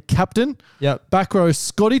hooker and the captain. Yep. Back row,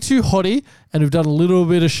 Scotty Too Hottie, and we've done a little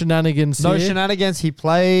bit of shenanigans No here. shenanigans. He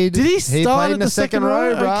played. Did he start played at in the second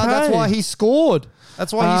row, bro. okay. That's why he scored.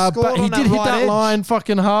 That's why he scored. But he did hit that line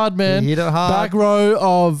fucking hard, man. He hit it hard. Back row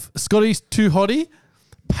of Scotty Too Hottie,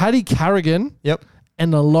 Paddy Carrigan, Yep.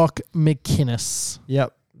 and the lock McInnes.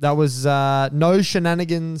 Yep. That was no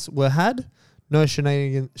shenanigans were had. No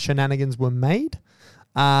shenanigans were made.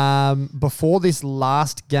 Before this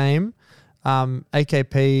last game,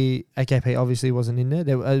 AKP obviously wasn't in there.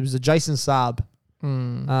 It was a Jason Saab.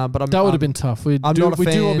 But that would have been tough. We do what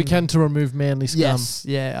we can to remove Manly scum. Yes,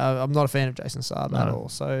 yeah. I'm not a fan of Jason Saab at all.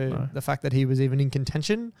 So the fact that he was even in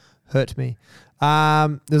contention hurt me.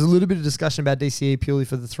 There's a little bit of discussion about DCE purely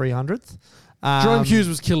for the 300th. Jerome Hughes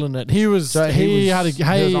was killing it. He was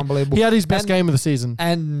unbelievable. He had his best game of the season.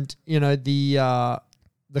 And you know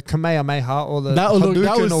the Kamehameha or the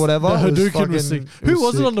Hadouken or whatever. The Hadouken was sick. Who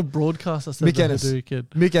was sick. it on the broadcast that said Mick the Ennis. Hadouken?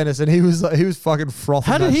 Mick Ennis, and he was fucking frothing.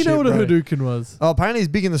 How did that he know shit, what a bro. Hadouken was? Oh, apparently he's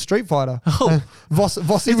big in the Street Fighter. Oh.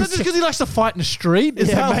 Vossi Is that just because he likes to fight in the street? Is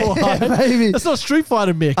Yeah, that why? yeah, maybe. That's not Street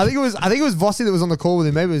Fighter, Mick. I think it was Vossi that was on the call with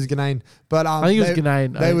him. Maybe it was Ganane. But I think it was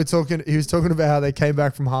Ganane. They were talking. He was talking about how they came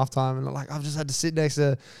back from halftime and like I've just had to sit next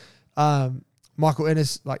to Michael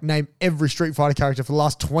Ennis, like name every Street Fighter character for the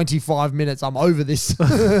last 25 minutes. I'm over this. That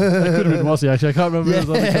could have been Mossy, actually. I can't remember.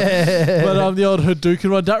 Who was on the but the old Hadouken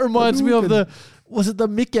one. That reminds me of was it the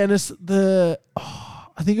Mick Ennis,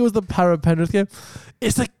 I think it was the Para Penrith game.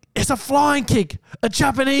 It's a flying kick. A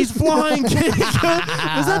Japanese flying kick.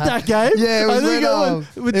 Was that game? Yeah, it was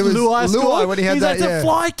with it was Luai Luai when he had that, It's a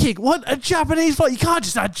fly kick. What? A Japanese fly? You can't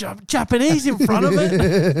just have Japanese in front of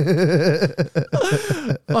it.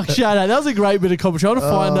 Fuck, shout out. That was a great bit of commentary. I want to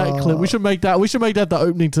find that clip. We should make that the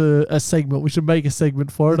opening to a segment. We should make a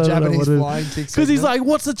segment for it. I don't know what it is. Flying kick. Because he's like,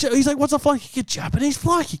 what's a fly kick? A Japanese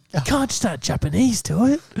fly kick. You can't just add Japanese to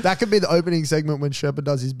it. That could be the opening segment when Sherpa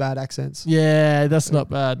does his bad accents. Yeah, that's not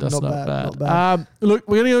bad. That's not bad. Look,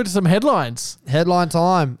 we're going to go to some headlines. Headline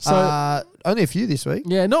time. So only a few this week.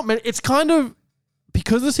 Yeah, not many. It's kind of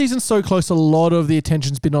because the season's so close, a lot of the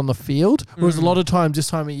attention's been on the field, whereas a lot of times this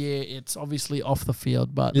time of year, it's obviously off the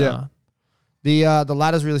field. But The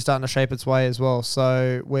ladder's really starting to shape its way as well.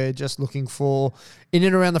 So we're just looking for in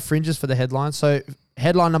and around the fringes for the headline. So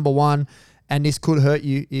headline number 1, and this could hurt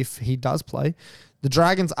you if he does play. The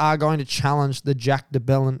Dragons are going to challenge the Jack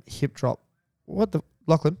DeBellin hip drop.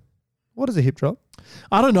 Lachlan, what is a hip drop?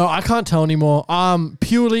 I don't know. I can't tell anymore.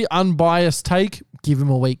 Purely unbiased take, give him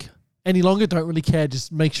a week. Any longer, don't really care.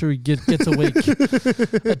 Just make sure he gets a week.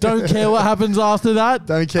 I don't care what happens after that.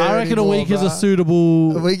 Don't care. I reckon anymore, a week is a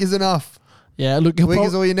suitable... A week is enough. Yeah, look... A week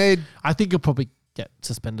is all you need. I think he'll probably get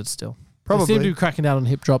suspended still. Probably. He seems to be cracking down on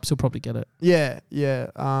hip drops. He'll probably get it. Yeah.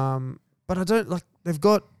 But I don't... They've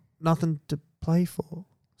got nothing to play for.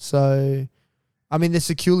 So... I mean, they're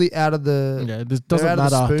securely out of the... Yeah, this doesn't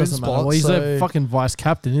matter. Doesn't matter. Well, he's a fucking vice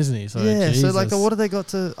captain, isn't he? So, yeah, Jesus. so what have they got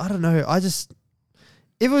to... I don't know.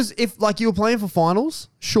 If you were playing for finals,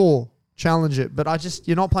 sure, challenge it. But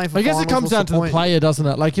you're not playing for finals. I guess it comes down to the player, doesn't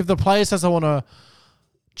it? Like, if the player says, I want to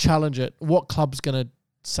challenge it, what club's going to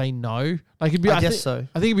say no? Like, it'd be... I guess so.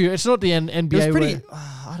 I think it's not the NBA It was pretty... where...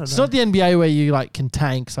 I don't know. It's not the NBA where you can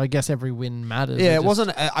tank, so I guess every win matters. Yeah, it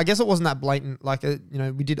wasn't. I guess it wasn't that blatant.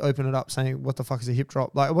 We did open it up saying, "What the fuck is a hip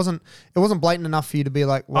drop?" Like, it wasn't blatant enough for you to be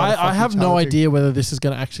like, I have no idea whether this is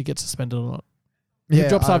going to actually get suspended or not. Hip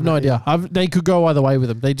drops, I have no idea. They could go either way with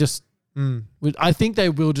them. They just, I think they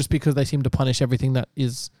will, just because they seem to punish everything that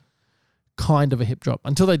is kind of a hip drop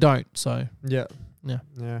until they don't. So yeah.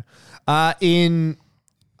 In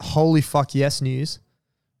holy fuck yes news,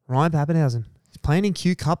 Ryan Pappenhausen. Playing in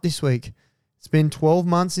Q Cup this week. It's been 12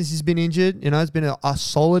 months since he's been injured. It's been a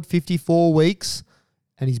solid 54 weeks,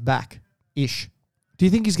 and he's back-ish. Do you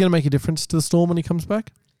think he's going to make a difference to the Storm when he comes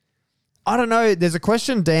back? I don't know. There's a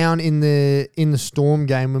question down in the Storm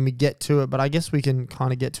game when we get to it, but I guess we can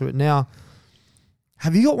kind of get to it now.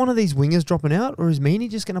 Have you got one of these wingers dropping out, or is Meany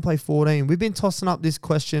just going to play 14? We've been tossing up this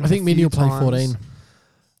question. I think Meany will play 14.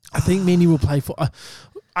 I think Meany will play for.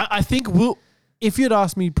 I think we'll. If you'd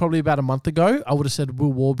asked me probably about a month ago, I would have said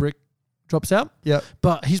Will Warbrick drops out. Yep.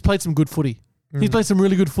 But he's played some good footy. He's played some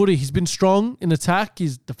really good footy. He's been strong in attack.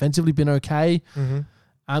 He's defensively been okay.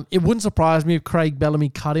 It wouldn't surprise me if Craig Bellamy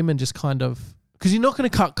cut him and just kind of... Because you're not going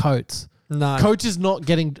to cut Coates. No. Coates is not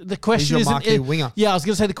getting... The question He's your isn't... marquee winger. Yeah, I was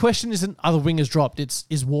going to say the question isn't are the wingers dropped. It's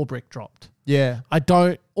is Warbrick dropped? Yeah. I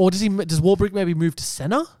don't... Or does Warbrick maybe move to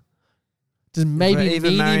centre? Does maybe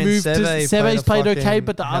even Meany move to... Seve's played okay,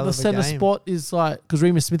 but the hell other of a centre game. spot is like... Because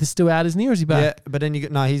Remus Smith is still out, isn't he? Or is he back? Yeah, but then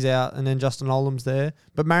he's out, and then Justin Olam's there.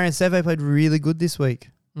 But Marion Seve played really good this week.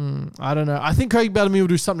 I don't know. I think Craig Bellamy will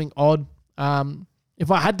do something odd. If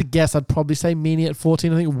I had to guess, I'd probably say Meany at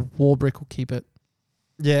 14. I think Warbrick will keep it.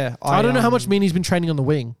 Yeah. I don't know how much Meany's been training on the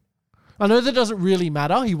wing. I know that doesn't really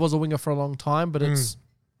matter. He was a winger for a long time, but it's...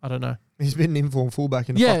 I don't know. He's been an informed fullback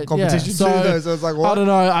in the fucking competition too, though. So it's like, what? I don't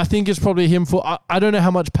know. I think it's probably him for... I don't know how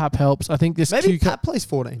much Pap helps. I think this... Maybe Pap plays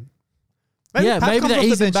 14. Maybe they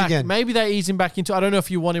ease him back. Again. Maybe they ease him back into... I don't know if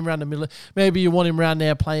you want him around the middle. Maybe you want him around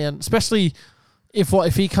there playing... Especially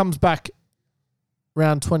if he comes back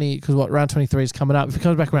round 20... Because round 23 is coming up. If he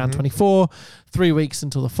comes back around 24, 3 weeks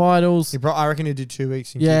until the finals... I reckon he'd do 2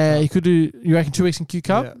 weeks in Q Cup. he could do... You reckon 2 weeks in Q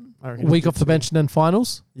Cup? Yeah, I reckon a week off the bench and then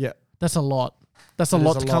finals? Yeah. That's a lot. That's a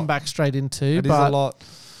lot to come back straight into. It is a lot.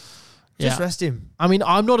 Just rest him. I mean,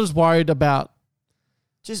 I'm not as worried about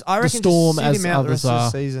I reckon the Storm sit as him out others the rest are.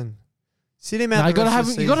 of the season. Sit him out the rest of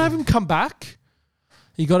the season. You got to have him come back.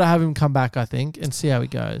 You got to have him come back, I think, and see how he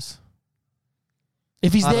goes.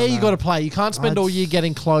 If he's there, you got to play. You can't spend all year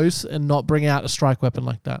getting close and not bring out a strike weapon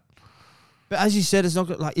like that. But as you said, it's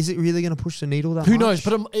not like. Is it really going to push the needle that much? Who knows?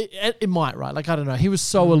 But it might, right? Like, I don't know. He was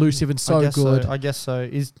so elusive and so good. I guess so.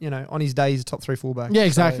 He's on his day, he's a top 3 fullback. Yeah,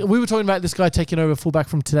 exactly. So. We were talking about this guy taking over fullback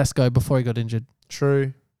from Tedesco before he got injured.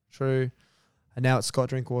 True. And now it's Scott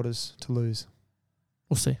Drinkwaters to lose.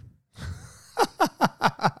 We'll see.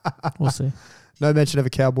 We'll see. No mention of a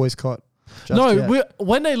Cowboys cot.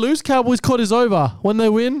 When they lose, Cowboys cot is over. When they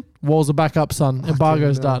win, Walls are back up, son.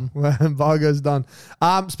 Embargo's done. Embargo's done.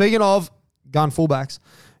 Speaking of gun fullbacks,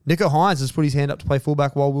 Nico Hines has put his hand up to play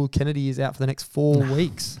fullback while Will Kennedy is out for the next 4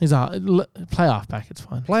 weeks. He's play halfback. It's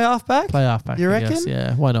fine. Play halfback? Play halfback. You reckon?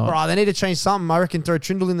 Yeah, why not? Bro, they need to change something. I reckon throw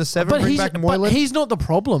Trindle in the 7, bring back Moylan. But he's not the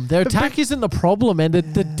problem. Their attack isn't the problem, and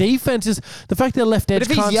the defense is the fact their left edge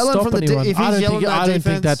can't stop anyone. I don't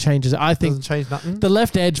think that changes it. I think doesn't change nothing. The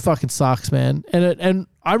left edge fucking sucks, man. And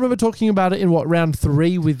I remember talking about it in round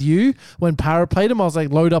 3 with you when Para played him. I was like,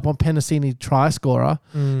 load up on Panasonic try scorer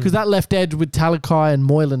because that left edge with Talakai and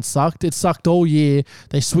Moylan sucked. It sucked all year.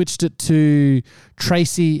 They switched it to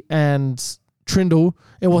Tracy and Trindle,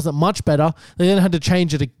 it wasn't much better. They then had to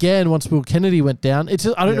change it again once Will Kennedy went down. It's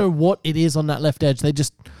just, I don't know what it is on that left edge. They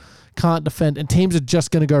just can't defend, and teams are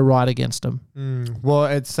just going to go right against them. Well,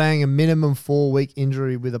 it's saying a minimum 4-week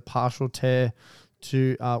injury with a partial tear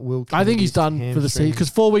to Will Kennedy's I think he's done for the season because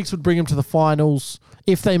 4 weeks would bring him to the finals.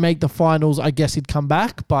 If they make the finals, I guess he'd come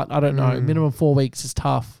back, but I don't know. Minimum 4 weeks is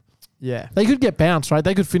tough. Yeah. They could get bounced, right?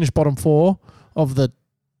 They could finish bottom 4 of the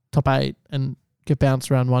top 8 and get bounced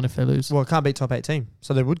round 1 if they lose. Well, it can't beat top 8 team,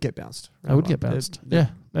 so they would get bounced. They would get bounced. Yeah.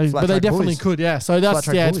 But Flat they track definitely bullies. could, yeah. So that's,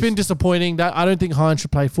 Flat track it's been bullies. disappointing. That I don't think Hines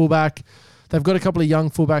should play fullback. They've got a couple of young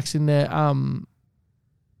fullbacks in there.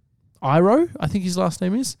 Iro, I think his last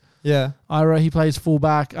name is. Yeah. Iro, he plays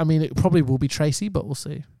fullback. I mean, it probably will be Tracy, but we'll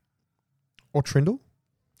see. Or Trindle?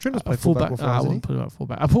 Trindle's played fullback. before, I hasn't he? wouldn't put him at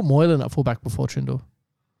fullback. I put Moylan at fullback before Trindle.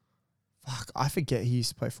 Fuck, I forget he used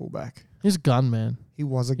to play fullback. He's a gun, man. He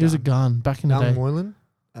was a gun. He was a gun back in the Young day. Moylan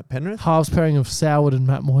at Penrith? Halves pairing of Soward and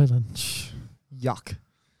Matt Moylan. Yuck.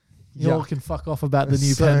 You all Yuck. can fuck off about the Yes,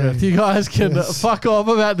 new sir. Penrith. You guys can fuck off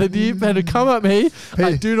about the new Penrith. Come at me.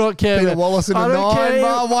 I do not care. Peter man. Wallace in I a don't 9 care.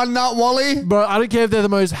 bar, 1 nut Wally. Bro, I don't care if they're the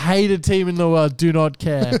most hated team in the world. Do not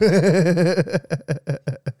care. 3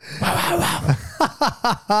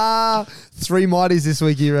 mighties this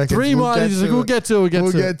week, you reckon? 3 mighties. We'll get to it.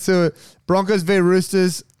 We'll get to it. Broncos v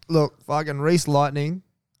Roosters. Look, fucking Reece Lightning.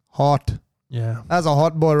 Hot. Yeah. That's a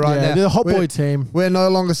hot boy right now. They're a hot boy We're- team. We're no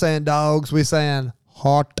longer saying dogs. We're saying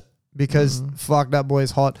hot because fuck, that boy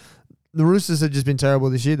is hot. The Roosters have just been terrible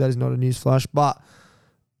this year. That is not a news flash. But,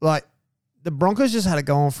 like, the Broncos just had it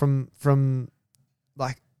going from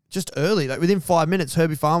like, just early. Like, within 5 minutes,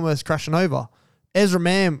 Herbie Farnworth's crashing over. Ezra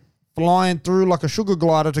Mann flying through like a sugar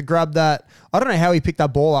glider to grab that. I don't know how he picked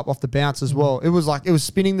that ball up off the bounce as well. It was like, it was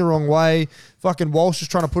spinning the wrong way. Fucking Walsh was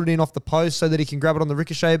trying to put it in off the post so that he can grab it on the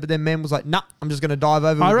ricochet. But then Mann was like, nah, I'm just going to dive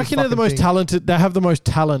over. I with reckon this they're the fucking most thing. talented. They have the most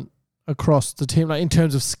talent across the team, like in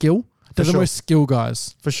terms of skill. They're the sure. most skill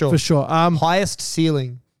guys. For sure. For sure. Highest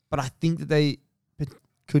ceiling, but I think that they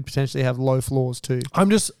could potentially have low floors too. I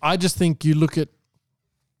just think you look at,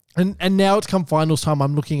 and now it's come finals time.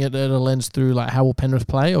 I'm looking at a lens through like how will Penrith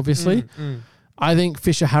play. Obviously, I think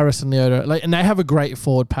Fisher, Harris, and Leota, like, and they have a great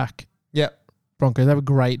forward pack. Yep. Broncos, they have a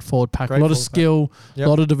great forward pack. Great a lot of forward skill, Yep. a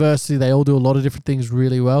lot of diversity. They all do a lot of different things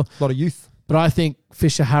really well. A lot of youth. But I think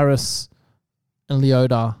Fisher, Harris, and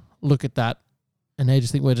Leota look at that, and they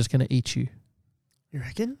just think we're just going to eat you. You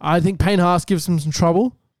reckon? I think Payne Haas gives them some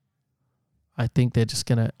trouble. I think they're just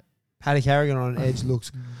going to. Paddy Carrigan on an edge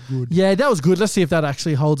looks good. Yeah, that was good. Let's see if that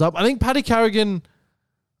actually holds up. I think Paddy Carrigan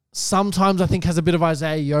sometimes I think has a bit of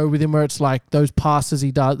Isaiah Yeo with him where it's like those passes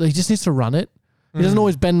he does. He just needs to run it. He doesn't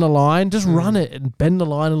always bend the line. Just run it and bend the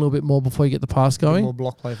line a little bit more before you get the pass going. More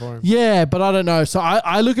block play for him. Yeah, but I don't know. So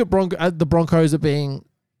I look at the Broncos as being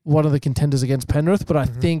one of the contenders against Penrith, but I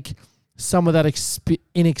think some of that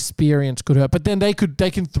inexperience could hurt. But then they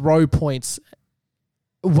can throw points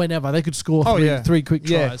whenever. They could score three quick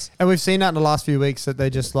tries. And we've seen that in the last few weeks that they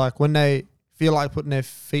just like when they feel like putting their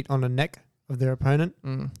feet on the neck of their opponent.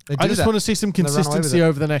 They I do just that. want to see some And they run away with consistency it.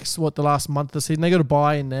 over the next, the last month of the season. They got a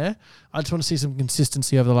bye in there. I just want to see some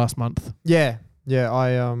consistency over the last month. Yeah,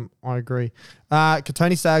 I agree.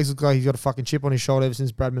 Katoni Staggs looks like he's got a fucking chip on his shoulder ever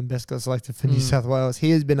since Bradman Best got selected for New South Wales. He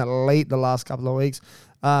has been elite the last couple of weeks.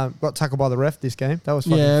 Got tackled by the ref this game. That was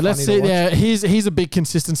fucking Yeah, let's funny see. to watch. Yeah, he's a big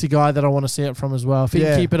consistency guy that I want to see it from as well. If he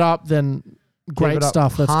can keep it up, then great Keep it up.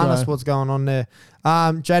 stuff. Let's Harness go. what's going on there.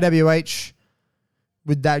 JWH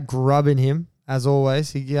with that grub in him, as always.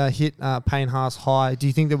 He hit Payne Haas high. Do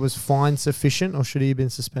you think that was fine sufficient or should he have been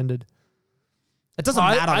suspended? It doesn't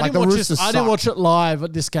matter. I Like didn't the watch Roosters this. I didn't suck. watch it live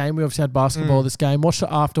at this game. We obviously had basketball this game. Watched it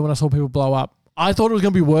after when I saw people blow up. I thought it was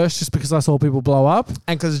going to be worse just because I saw people blow up.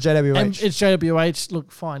 And because it's JWH. And it's JWH.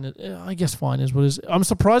 Look, fine. I guess fine is what it is. I'm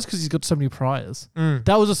surprised because he's got so many priors.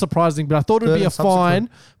 That was a surprising, but I thought it would Third be a and subsequent.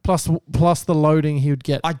 fine plus the loading he would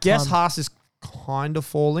get. I guess Haas is kind of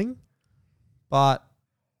falling, but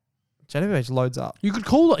JWH loads up. You could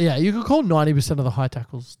call 90% of the high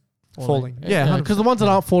tackles Falling. Yeah, because the ones that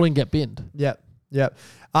aren't falling get binned. Yep.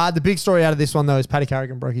 The big story out of this one, though, is Paddy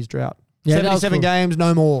Carrigan broke his drought. Yeah, that was 77 cool. games,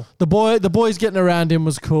 no more. The boys getting around him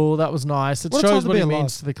was cool. That was nice. It What a time shows to what be he alive.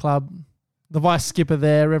 means to the club. The vice skipper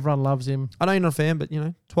there, everyone loves him. I know you're not a fan, but,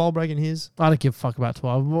 12 breaking his. I don't give a fuck about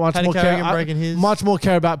 12. Paddy Carrigan breaking his. Much more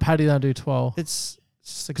care about Paddy than I do 12. It's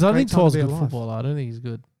just Because I think 12's a good alive. footballer. I don't think he's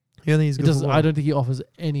good. You think he's He good doesn't. footballer? I don't think he offers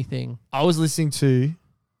anything. I was listening to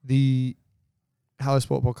the Hello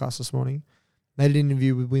Sport podcast this morning. They did an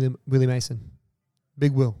interview with Willie Mason.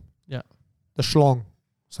 Big Will. Yeah. The schlong,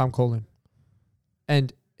 some call him.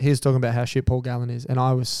 And he was talking about how shit Paul Gallen is. And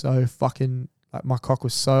I was so fucking, like, my cock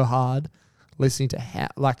was so hard listening to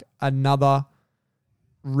another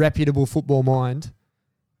reputable football mind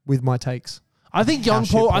with my takes. I think young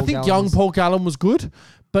Paul Gallen was good,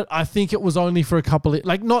 but I think it was only for a couple of,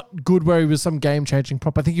 not good where he was some game changing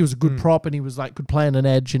prop. I think he was a good prop and he was could play on an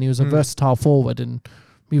edge and he was a versatile forward and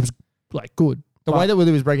he was good. The way that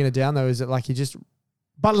Willie was breaking it down though is that he just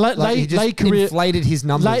late career inflated his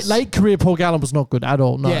numbers. Late career Paul Gallen was not good at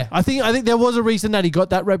all. No, Yeah. I think there was a reason that he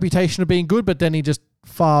got that reputation of being good, but then he just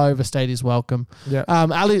far overstayed his welcome. Yeah.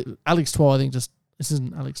 Alex Twell, I think this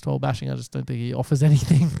isn't Alex Twell bashing. I just don't think he offers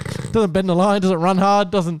anything. Doesn't bend the line. Doesn't run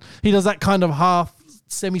hard. He does that kind of half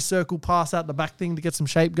semicircle pass out the back thing to get some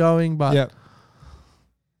shape going, but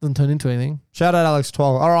doesn't turn into anything. Shout out Alex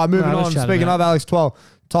Twell. All right, moving on. Speaking of Alex Twell,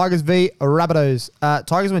 Tigers v Rabbitohs.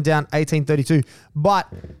 Tigers went down 18-32, but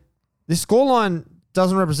this scoreline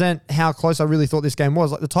doesn't represent how close I really thought this game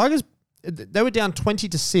was. The Tigers, they were down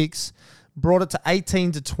 20-6, brought it to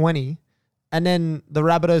 18-20. And then the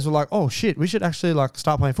Rabbitohs were like, oh, shit, we should actually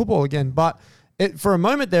start playing football again. But for a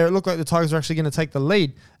moment there, it looked like the Tigers were actually going to take the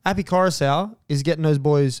lead. Appy Coruscant is getting those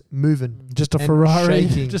boys moving. Just a Ferrari.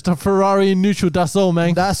 Shaking. Just a Ferrari in neutral. That's all,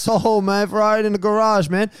 man. That's all, man. Ferrari in the garage,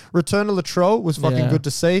 man. Return to Latrell was fucking good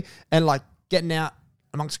to see. And getting out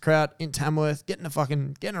amongst the crowd in Tamworth,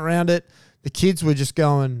 getting around it. The kids were just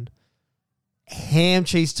going ham,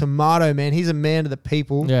 cheese, tomato, man. He's a man of the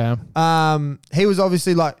people. Yeah. He was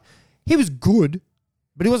obviously he was good,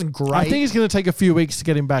 but he wasn't great. I think it's going to take a few weeks to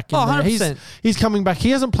get him back in there. 100%. He's coming back. He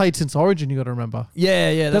hasn't played since Origin, you got to remember.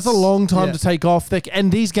 Yeah. That's a long time to take off.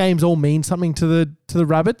 And these games all mean something to the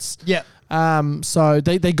Rabbits. Yeah. So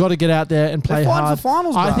they got to get out there and play They're hard. For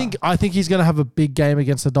finals, bro. I think he's going to have a big game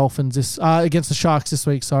against the Dolphins against the Sharks this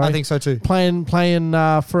week. Sorry, I think so too. Playing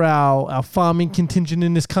for our farming contingent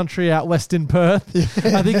in this country out west in Perth.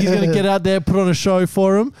 I think he's going to get out there, put on a show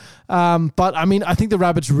for him. But I think the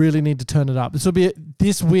Rabbits really need to turn it up. This will be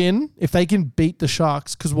this win if they can beat the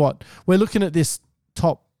Sharks. Because we're looking at this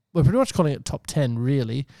top. We're pretty much calling it top 10,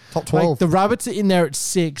 really. Top 12. The Rabbits are in there at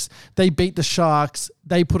 6. They beat the Sharks.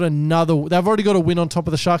 They've already got a win on top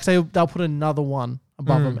of the Sharks. They'll put another one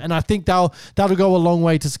above them. And I think that'll go a long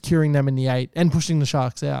way to securing them in the 8 and pushing the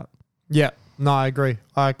Sharks out. Yeah. No, I agree.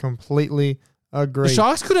 I completely agree. The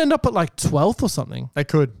Sharks could end up at 12th or something. They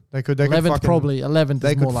could. 11th probably. 11th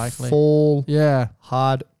is more likely. They could fall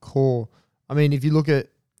hardcore. I mean, if you look at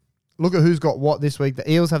who's got what this week.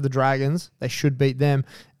 The Eels have the Dragons. They should beat them.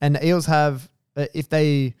 And the Eels have, if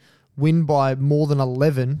they win by more than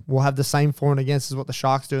 11, will have the same for and against as what the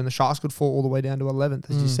Sharks do. And the Sharks could fall all the way down to 11th,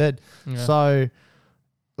 as you said. Yeah. So,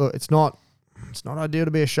 look, it's not ideal to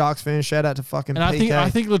be a Sharks fan. Shout out to fucking PK. I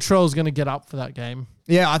think Latrell's going to get up for that game.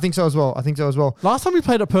 Yeah, I think so as well. Last time we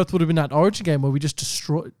played at Perth would have been that Origin game where we just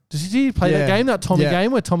destroyed. Did he play that game, that Tommy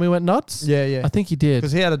game where Tommy went nuts? Yeah. I think he did.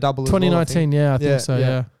 Because he had a double 2019, as well, I think so,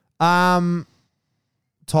 yeah.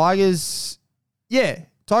 Tigers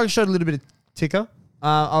showed a little bit of ticker.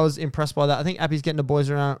 I was impressed by that. I think Appy's getting the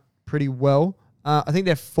boys around pretty well. I think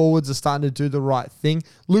their forwards are starting to do the right thing.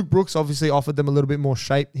 Luke Brooks obviously offered them a little bit more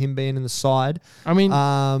shape, him being in the side. I mean,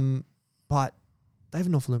 but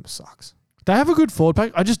David Norfolk sucks. They have a good forward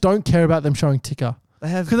pack. I just don't care about them showing ticker. They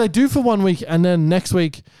have, because they do for 1 week and then next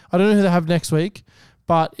week, I don't know who they have next week.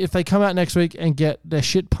 But if they come out next week and get their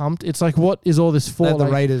shit pumped, it's what is all this for? The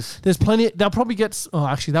Raiders. There's plenty. They'll probably get. Oh,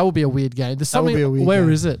 actually, that will be a weird game. There's something. Where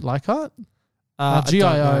is it? Leichhardt?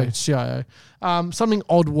 GIO. It's GIO. Something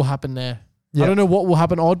odd will happen there. Yep. I don't know what will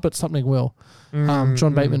happen odd, but something will.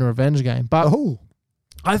 John Bateman revenge game. But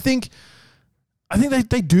I think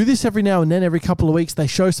they do this every now and then. Every couple of weeks, they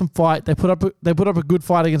show some fight. They put up a good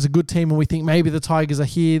fight against a good team, and we think maybe the Tigers are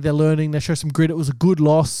here. They're learning. They show some grit. It was a good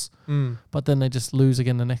loss, but then they just lose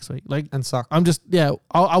again the next week. And suck.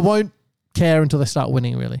 I won't care until they start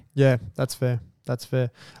winning. Really. Yeah, that's fair. Is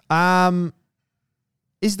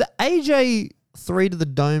the AJ 3 to the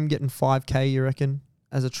dome getting 5K? You reckon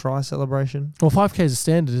as a try celebration? Well, 5K is a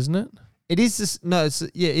standard, isn't it? It is.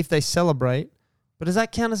 If they celebrate. But does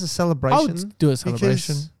that count as a celebration? I would do a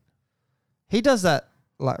celebration. Because he does that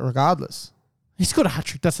regardless. He scored a hat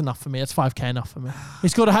trick. That's enough for me. That's 5K enough for me. He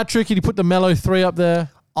scored a hat trick and he put the mellow 3 up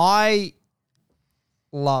there. I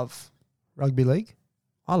love rugby league.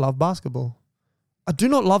 I love basketball. I do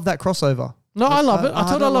not love that crossover. No, I love it. I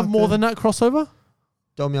thought I love more than that crossover.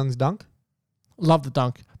 Dom Young's dunk. Love the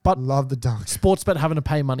dunk. But love the dunk. Sportsbet having to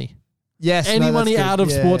pay money. Yes, any money out of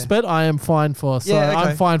Sportsbet, I am fine for. So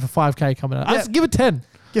I'm fine for 5K coming out. Let's give it 10.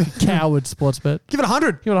 Coward Sportsbet. Give it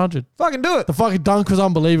 100. Give it 100. Fucking do it. The fucking dunk was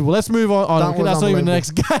unbelievable. Let's move on. That's not even the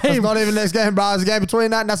next game. It's not even the next game, bro. It's a game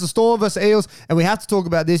between that, and that's the Storm versus Eels. And we have to talk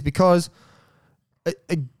about this because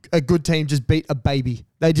a good team just beat a baby.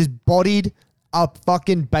 They just bodied a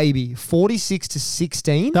fucking baby,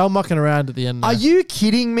 46-16. They were mucking around at the end. Are you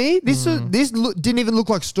kidding me? This didn't even look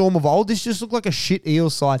like Storm of old. This just looked like a shit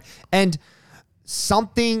Eels side. And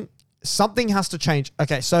something has to change.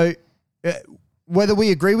 Okay, so whether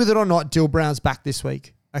we agree with it or not, Dill Brown's back this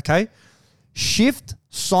week. Okay, shift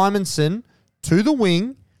Simonson to the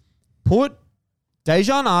wing, put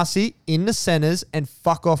Dejan Arce in the centers, and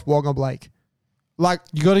fuck off Wonga Blake. Like,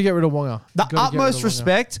 You got to get rid of Wonga. the utmost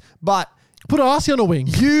respect, but Put Arce on a wing.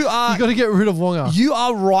 you are You got to get rid of Wonga. you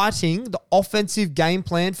are writing the offensive game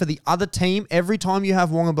plan for the other team every time you have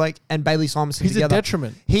Wonga Blake and Bailey Simonson He's together. a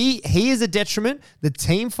detriment. He is a detriment. The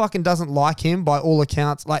team fucking doesn't like him by all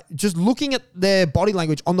accounts. Like, just looking at their body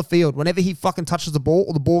language on the field, whenever he fucking touches the ball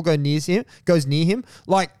or the ball goes near him,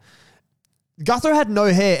 like, Gutho had no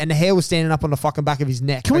hair and the hair was standing up on the fucking back of his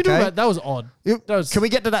neck. Can we do okay? that? That was odd. Can we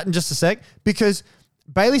get to that in just a sec? Because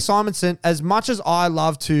Bailey Simonson, as much as I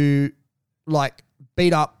love to like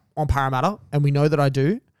beat up on Parramatta, and we know that I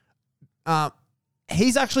do,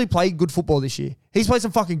 he's actually played good football this year. He's played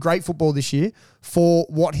some fucking great football this year for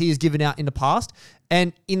what he has given out in the past.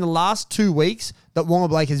 And in the last 2 weeks that Wonga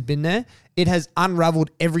Blake has been there, it has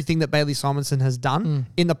unraveled everything that Bailey Simonson has done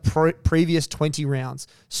in the previous 20 rounds.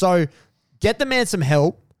 So get the man some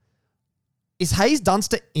help. Is Hayes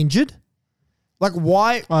Dunster injured? Like,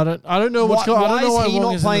 why? I don't know what's going on. Why is he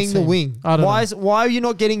not playing the wing? Why are you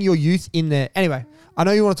not getting your youth in there? Anyway, I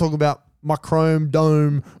know you want to talk about my Chrome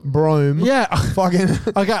Dome Brome. Yeah. Fucking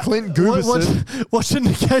Okay. Clint Gooberson. Watching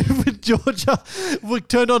the game with Georgia, we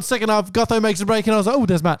turned on second half. Gutho makes a break, and I was like, "Oh,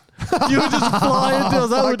 there's Matt." You were just flying. I was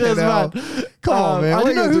like, "Oh, there's Matt." Come on, man. I What didn't are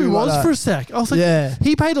you know gonna who do he like was that? for a sec. I was like, Yeah.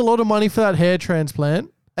 he paid a lot of money for that hair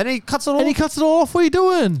transplant, And he cuts it off. and he cuts it off. What are you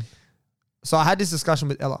doing? So I had this discussion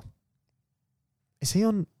with Ella. Is he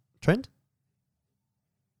on trend?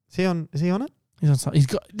 Is he on it? He's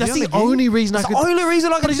got. That's on the the gig? only reason That's I the could. only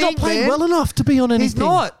reason I But can he's not think, playing man. well enough to be on anything. He's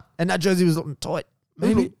not. And that jersey was looking tight.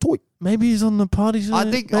 Maybe- Tight. Maybe he's on the parties. I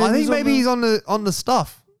think maybe he's on the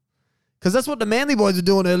stuff. Because that's what the Manly boys were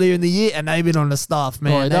doing earlier in the year, and they've been on the stuff,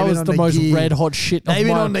 man. Boy, that They've was been the on most gear. red hot shit. They've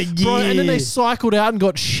been on the Bro, and then they gear. cycled out and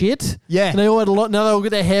got shit. Yeah. And they all had a lot. Now they all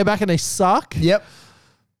get their hair back and they suck. Yep.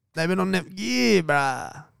 They've been on that gear,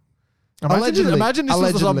 bruh. Imagine this was a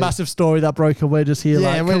Allegedly. massive story that broke and we're just here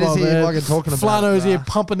Yeah, like, we're come just on, here man. fucking talking about Flano's it, here bruh.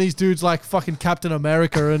 pumping these dudes like fucking Captain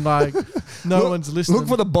America and like no one's listening. Look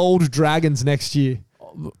for the bold dragons next year.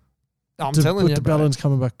 I'm telling you, De bro. Bellin's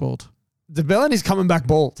coming back bald. DeBellin is coming back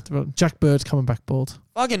bald. Jack Bird's coming back bald.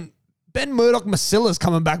 Fucking Ben Murdoch Masilla's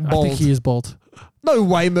coming back bald. I think he is bald. No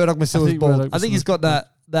way Murdoch Masilla's think bald. Murdoch I think he's Masilla's got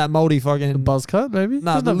that moldy The fucking... buzz cut, maybe?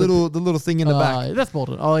 Nah, Doesn't the have little thing in the back. That's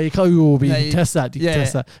bald. Oh, you will be. Yeah, You can test that. You can yeah.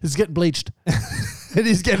 test that. It's getting bleached. It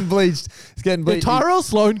is getting bleached. It's getting Yeah, bleached. Tyrell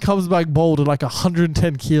Sloan comes back bald at like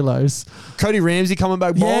 110 kilos. Cody Ramsey coming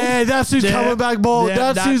back bald. Yeah, that's who's Yeah. coming back bald.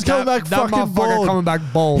 Yeah, That's who's coming back that fucking motherfucker bald. coming back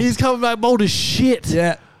bald. He's coming back bald as shit.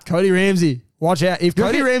 Yeah, Cody Ramsey. Watch out. If You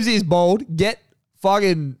Cody reckon- Ramsey is bald, get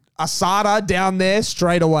fucking Asada down there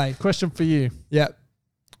straight away. Question for you. Yeah.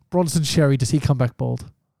 Bronson Sherry, does he come back bald?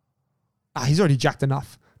 He's already jacked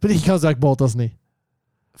enough. But he comes back bald, doesn't he?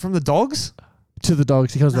 From the Dogs? To the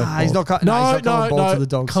Dogs, he comes back Nah, bald. he's not coming bald to the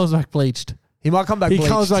Dogs. Comes back bleached. He might come back He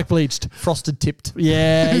bleached. comes back bleached. Frosted tipped.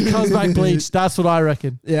 Yeah, he comes back bleached. That's what I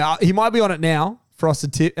reckon. Yeah, he might be on it now,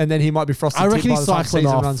 frosted tip, and then he might be frosted I tip reckon by he's the time cycling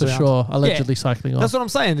season off runs for around. sure. Allegedly cycling off. That's what I'm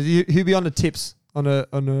saying. He'll be on the tips when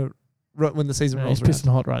the season Yeah, rolls he's around.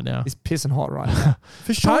 pissing hot right now. He's pissing hot right now.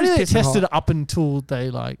 For sure, Apparently he's they pissing tested hot. up until they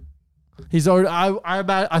like. He's already.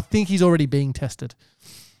 I think he's already being tested.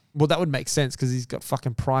 Well, that would make sense because he's got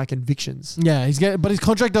fucking prior convictions. Yeah, but his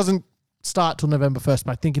contract doesn't start till November 1st.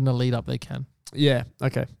 But I think in the lead up they can. Yeah,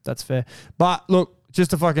 okay, that's fair. But look,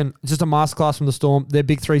 just a masterclass from the Storm. Their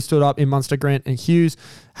big three stood up in Munster, Grant, and Hughes.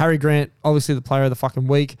 Harry Grant, obviously the player of the fucking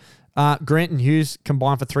week. Grant and Hughes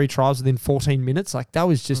combined for 3 tries within 14 minutes. Like, that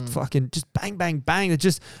was just fucking just bang, bang, bang. It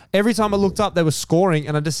just every time I looked up, they were scoring,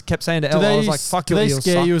 and I just kept saying to Ella, I was like, "Fuck do you, they Eels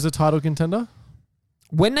scare suck." you as a title contender?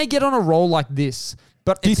 When they get on a roll like this,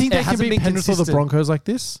 but Do you think it they can hasn't beat been Penrith or the consistent. Broncos like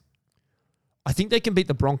this? I think they can beat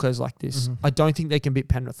the Broncos like this. Mm-hmm. I don't think they can beat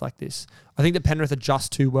Penrith like this. I think that Penrith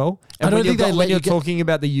adjust too well. And I don't when think you're, they let when you you're get- talking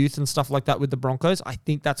about the youth and stuff like that with the Broncos, I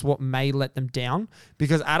think that's what may let them down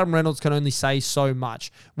because Adam Reynolds can only say so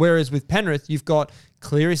much. Whereas with Penrith, you've got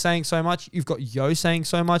Cleary saying so much. You've got Yo saying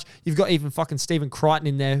so much. You've got even fucking Stephen Crichton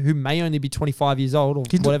in there who may only be 25 years old or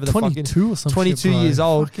He's whatever the 22 fucking... or some 22 shit, bro. years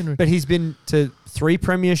old. Fucking But he's been to 3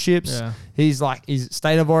 premierships. Yeah. He's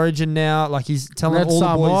state of origin now. Like he's telling Red all the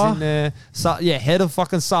Samoa. boys in there. Head of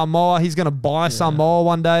fucking Samoa. He's going to buy Samoa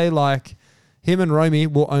one day. Like, him and Romy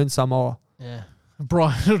will own Samoa. Yeah.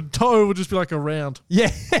 Brian, Toto will just be like a round.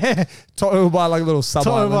 Yeah. Toto will buy like a little sub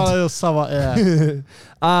Toto will buy island. a little summer,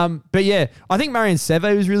 yeah. But yeah, I think Marion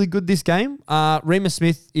Seve was really good this game. Remus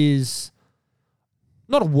Smith is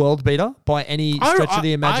not a world beater by any stretch of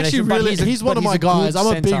the imagination. He's one of my guys.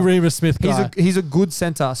 I'm a big Remus Smith guy. He's a good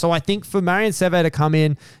centre. So I think for Marion Seve to come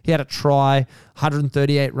in, he had a try,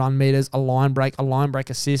 138 run meters, a line break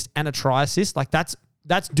assist, and a try assist. Like that's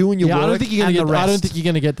doing your work. I don't think you're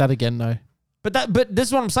going to get that again, though. But this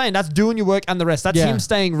is what I'm saying. That's doing your work and the rest. That's him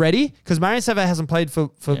staying ready because Marion Seve hasn't played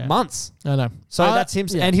for months. I know. So that's him.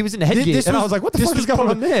 Yeah. And he was in the headgear. And I was like, what the fuck is going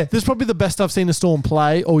on there? This is probably the best I've seen the Storm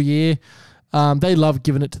play all year. They love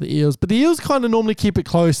giving it to the Eels. But the Eels kind of normally keep it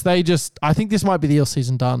close. I think this might be the Eels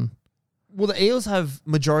season done. Well, the Eels have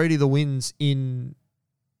majority of the wins in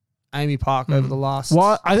Amy Park over the last...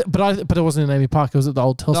 But it wasn't in Amy Park. It was at the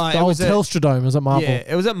old Telstra Dome. It was at Marvel. Yeah,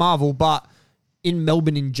 it was at Marvel, but... In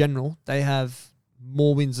Melbourne in general, they have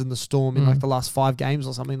more wins than the Storm in like the last 5 games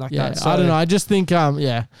or something like that. So I don't know. I just think,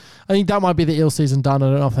 I think that might be the Eel season done. I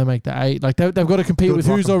don't know if they make the 8. Like they've got to compete with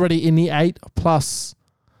who's already in the 8 plus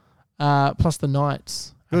the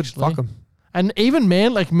Knights. Good, fuck them. And even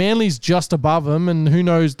Manly's just above them, and who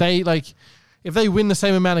knows? If they win the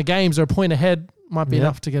same amount of games, they're a point ahead. Might be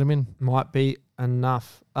enough to get them in. Might be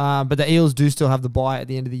enough. But the Eels do still have the bye at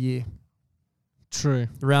the end of the year. True.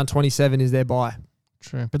 Round 27 is their bye.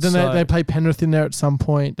 True. But then they play Penrith in there at some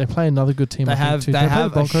point. They play another good team. They have the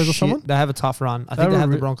Broncos or someone. They have a tough run. I think they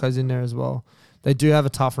have the Broncos in there as well. They do have a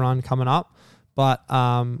tough run coming up, but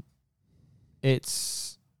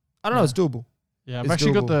it's it's doable. Yeah, I've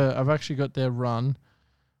actually got their run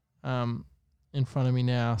in front of me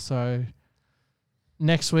now. So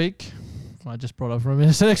next week, I just brought up for a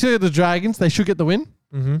minute. So next week the Dragons, they should get the win.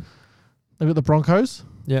 Mm-hmm. They've got the Broncos.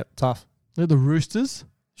 Yep, tough. They're the Roosters.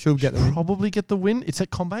 Should probably get the win. It's at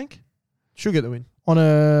CommBank. Should get the win on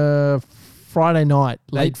a Friday night.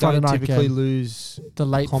 They Friday night typically game. Lose the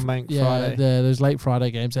late CommBank Friday. Those late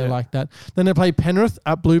Friday games. They like that. Then they play Penrith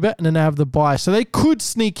at Bluebet, and then they have the bye. So they could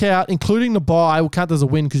sneak out, including the bye. Will count as a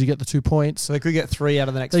win because you get the 2 points. So they could get 3 out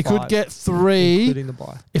of the next. They 5, could get 3, including the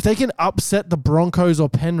bye. If they can upset the Broncos or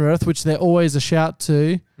Penrith, which they're always a shout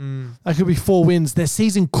to, that could be 4 wins. Their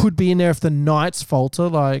season could be in there if the Knights falter.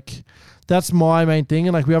 That's my main thing.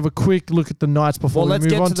 And we have a quick look at the Knights before we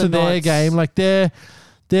move on to their game.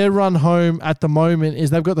 Their run home at the moment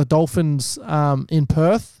is they've got the Dolphins in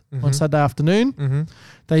Perth on Saturday afternoon. Mm-hmm.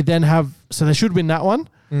 They then they should win that one.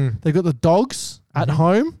 They've got the Dogs at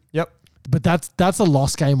home. Yep. But that's a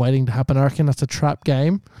lost game waiting to happen. I reckon that's a trap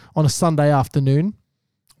game on a Sunday afternoon.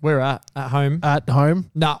 Where at? At home? At home.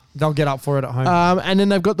 No, they'll get up for it at home. And then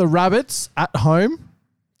they've got the Rabbits at home.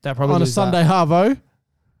 They'll probably on a Sunday Arvo.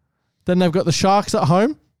 Then they've got the Sharks at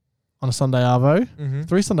home on a Sunday Arvo. Mm-hmm.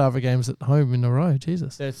 3 Sunday Arvo games at home in a row.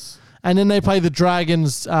 Jesus. And then they play the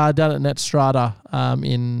Dragons down at Net Strata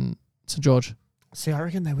in St. George. See, I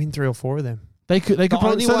reckon they win 3 or 4 of them. They could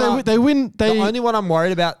probably. So they win. The only one I'm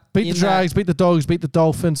worried about. Beat the Drags, beat the Dogs, beat the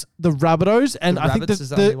Dolphins, the Rabbitohs, and I think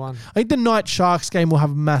I think the Knight Sharks game will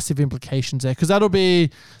have massive implications there because that'll be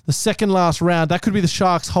the second last round. That could be the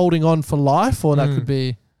Sharks holding on for life, or that could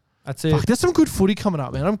be. That's it. There's some good footy coming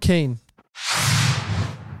up, man. I'm keen.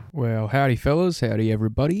 Well, howdy, fellas. Howdy,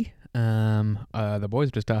 everybody. The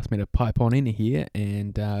boys just asked me to pipe on in here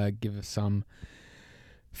and give us some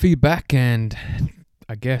feedback and,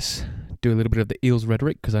 I guess, do a little bit of the Eels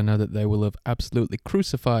rhetoric because I know that they will have absolutely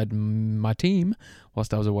crucified my team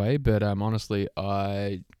whilst I was away. But honestly,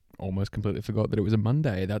 I almost completely forgot that it was a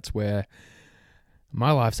Monday. That's where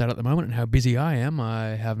my life's at the moment and how busy I am.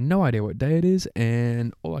 I have no idea what day it is,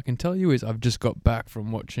 and all I can tell you is I've just got back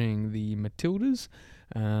from watching the Matildas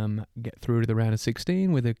get through to the round of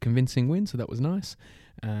 16 with a convincing win, so that was nice.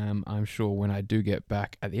 I'm sure when I do get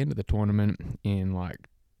back at the end of the tournament in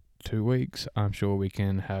 2 weeks, I'm sure we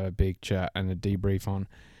can have a big chat and a debrief on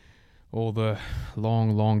all the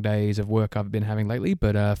long days of work I've been having lately.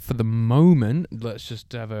 But for the moment, let's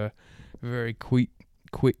just have a very quick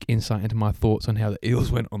insight into my thoughts on how the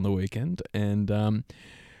Eels went on the weekend. And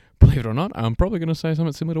believe it or not, I'm probably going to say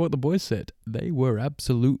something similar to what the boys said. They were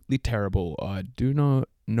absolutely terrible. I do not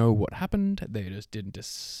know what happened. They just didn't.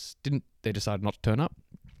 They decided not to turn up.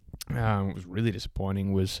 What was really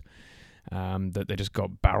disappointing was that they just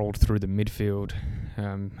got barreled through the midfield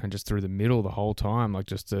and just through the middle the whole time.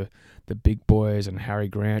 Just the big boys and Harry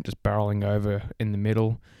Grant just barreling over in the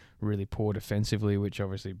middle. Really poor defensively, which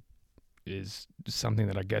obviously is something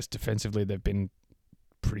that I guess defensively they've been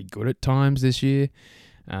pretty good at times this year.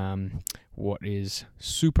 What is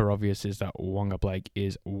super obvious is that Wonga Blake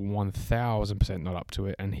is 1,000% not up to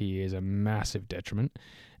it, and he is a massive detriment.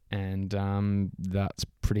 And that's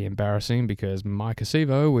pretty embarrassing because Mike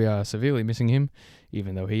Acevo, we are severely missing him,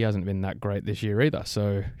 even though he hasn't been that great this year either.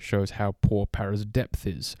 So shows how poor Para's depth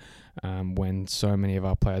is when so many of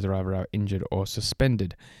our players are either out injured or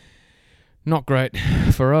suspended. Not great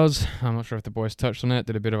for us. I'm not sure if the boys touched on it.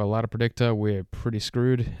 Did a bit of a ladder predictor. We're pretty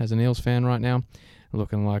screwed as an Eels fan right now.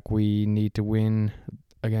 Looking like we need to win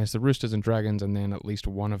against the Roosters and Dragons and then at least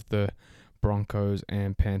one of the Broncos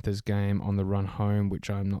and Panthers game on the run home, which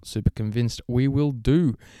I'm not super convinced we will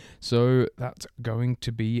do. So that's going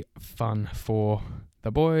to be fun for the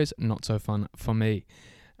boys, not so fun for me.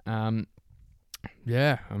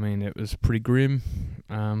 Yeah, I mean, it was pretty grim,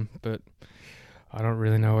 but I don't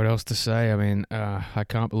really know what else to say. I mean, I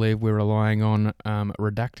can't believe we're relying on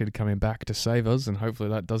Redacted coming back to save us, and hopefully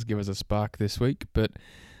that does give us a spark this week. But,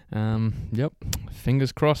 yep,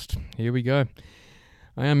 fingers crossed. Here we go.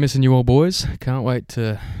 I am missing you all, boys. Can't wait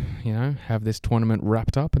to, have this tournament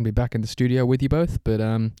wrapped up and be back in the studio with you both. But,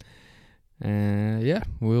 yeah,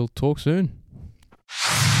 we'll talk soon.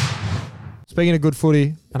 Speaking of good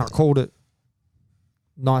footy, and I called it,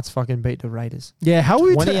 Knights fucking beat the Raiders. Yeah, how have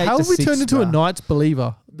we 28-6, turned into a bruh. Knights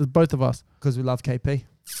believer, both of us? Because we love KP.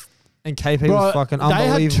 And KP was fucking they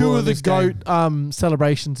unbelievable. had two in of the this game. GOAT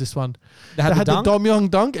celebrations this one. They had the dunk? Dom Young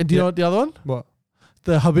dunk, and do you know what the other one? What?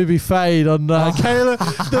 The Habibi fade on Kayla.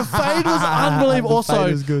 The fade was unbelievable. The Also,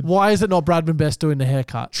 fade was good. why is it not Bradman Best doing the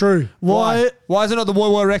haircut? True. Why is it not the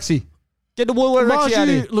Woy Rexy? Get the Woy Rexy out of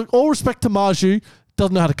here. Look, all respect to Marju,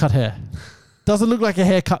 doesn't know how to cut hair. Doesn't look like a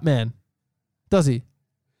haircut man. Does he?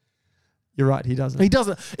 You're right, he doesn't. He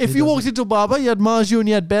doesn't. If you walked into a barber, you had Marju and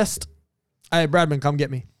you had Best. Hey, Bradman, come get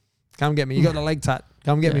me. Come get me. You got the leg tat.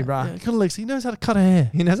 Come get me, bro. Yeah, cut legs. He knows how to cut a hair.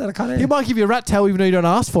 He knows how to cut hair. He might give you a rat tail even though you don't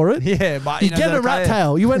ask for it. Yeah, but you get a rat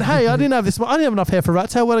tail. You went, hey, I didn't have enough hair for a rat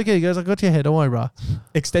tail. Where'd I get it? He goes, I got your hair. Don't worry, bro.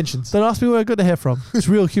 Extensions. Don't ask me where I got the hair from. It's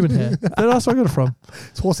real human hair. Don't ask where I got it from.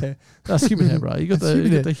 It's horse hair. That's human hair, bro. You got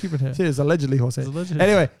the human hair. It is allegedly horse hair. Allegedly.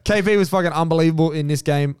 Anyway, KP was fucking unbelievable in this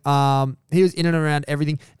game. He was in and around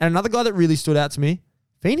everything. And another guy that really stood out to me,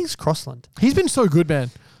 Phoenix Crossland. He's been so good, man.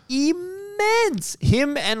 Immense.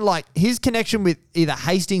 Him and like his connection with either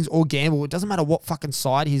Hastings or Gamble, it doesn't matter what fucking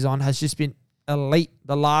side he's on, has just been elite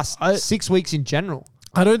the last 6 weeks in general.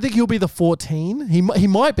 I don't think he'll be the 14. He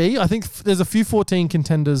might be. I think there's a few 14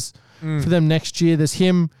 contenders for them next year. There's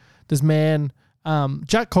him. There's Man.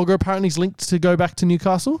 Jack Cogger apparently is linked to go back to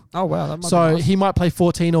Newcastle. Oh, wow. That might so be nice. he might play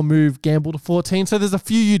 14 or move Gamble to 14. So there's a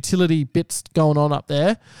few utility bits going on up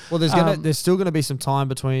there. Well, there's still going to be some time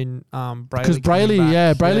between Brayley. Because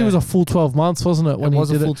Brayley was a full 12 months, wasn't it? When it was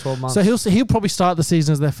he did a full 12 months. So he'll probably start the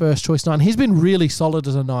season as their first choice 9. He's been really solid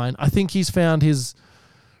as a 9. I think he's found his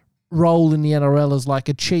role in the NRL as like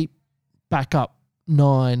a cheap backup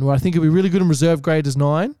 9, where I think he'll be really good in reserve grade as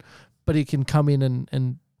 9, but he can come in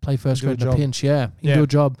and play first grade in a pinch. Yeah, he can do a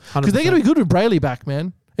job. Because they're going to be good with Brayley back,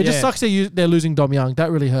 man. It just sucks they're losing Dom Young. That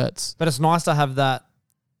really hurts. But it's nice to have that.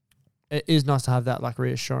 It is nice to have that like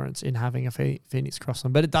reassurance in having a Phoenix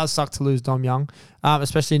Crossland. But it does suck to lose Dom Young,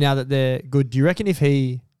 especially now that they're good. Do you reckon if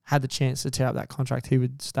he had the chance to tear up that contract, he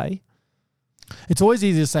would stay? It's always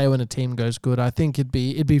easy to say when a team goes good. I think it'd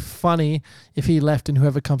be funny if he left and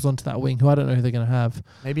whoever comes onto that wing, who I don't know who they're going to have.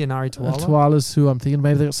 Maybe Anari Tuala. Tuala's who I'm thinking.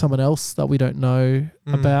 Maybe they got someone else that we don't know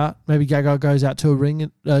about. Maybe Gaga goes out to a wing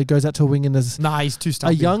and there's he's too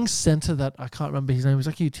stumpy. A young centre that I can't remember his name. It was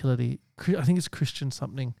like a utility. I think it's Christian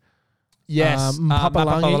something. Yes.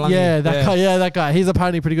 Papalangi. Yeah, that guy. Yeah, that guy. He's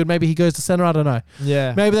apparently pretty good. Maybe he goes to centre. I don't know.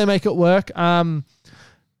 Yeah. Maybe they make it work.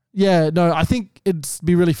 Yeah, no, I think it'd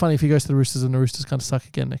be really funny if he goes to the Roosters and the Roosters kind of suck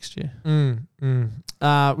again next year. We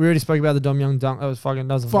already spoke about the Dom Young dunk. That was fucking...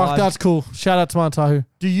 That's cool. Shout out to Mantahu.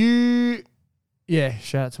 Do you... Yeah,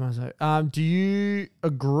 shout out to Mantahu. Do you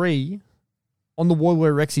agree on the Woy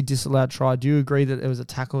Rexy disallowed try? Do you agree that it was a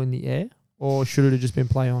tackle in the air or should it have just been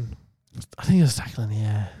play on? I think it was a tackle in the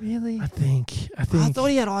air. Really? I think. I thought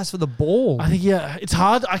he had eyes for the ball. I think, yeah. It's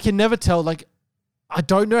hard. I can never tell. Like, I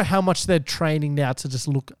don't know how much they're training now to just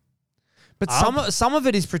look... But some of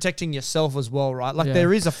it is protecting yourself as well, right? Like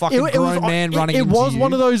there is a fucking grown man running into you. It was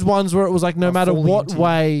one of those ones where it was like no matter what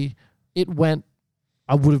way it went,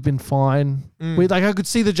 I would have been fine. I could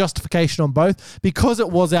see the justification on both because it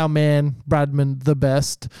was our man Bradman the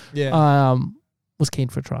best. Yeah. was keen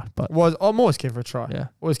for a try. But I'm always keen for a try. Yeah.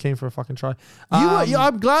 Always keen for a fucking try.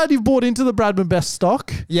 I'm glad you've bought into the Bradman Best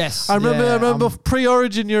stock. Yes. I remember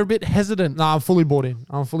pre-Origin, you're a bit hesitant. No, I'm fully bought in.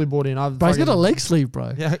 But he's got a leg sleeve,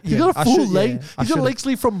 bro. Yeah, He's got a full leg. I He's got a leg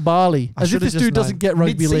sleeve from Bali. I As if should've this just dude doesn't known. get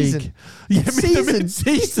rugby Mid-season. league. Yeah,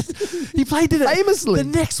 mid-season. He played it Famously. the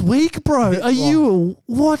next week, bro. Are you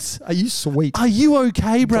what? Are you sweet? Are you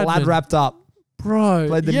okay, Bradman? Glad wrapped up. Bro.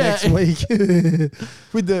 Played the next week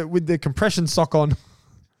with the compression sock on. It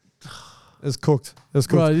was cooked.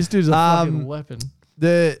 Bro, this dude's a fucking weapon.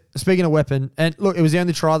 Speaking of weapon, and look, it was the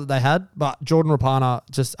only try that they had, but Jordan Rapana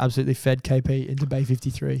just absolutely fed KP into Bay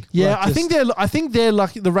 53. Yeah, I think they're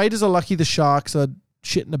lucky. The Raiders are lucky. The Sharks are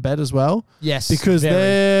shitting the bed as well. Yes, because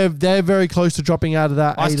they're very close to dropping out of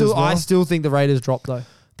that. I still think the Raiders drop though.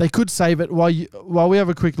 They could save it. While we have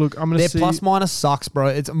a quick look, I'm going to see. Their plus minus sucks, bro.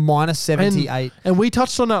 It's minus 78. And we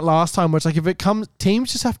touched on that last time, where it's like if it comes,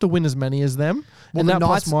 teams just have to win as many as them, and that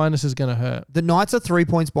plus minus is going to hurt. The Knights are 3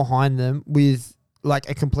 points behind them with like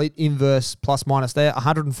a complete inverse plus minus. They're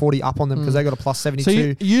 140 up on them because they got a plus 72.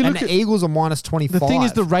 So you and look the at, Eagles are minus 25. The thing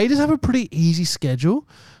is, the Raiders have a pretty easy schedule.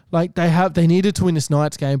 Like they needed to win this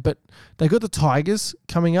Knights game, but they got the Tigers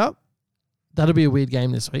coming up. That'll be a weird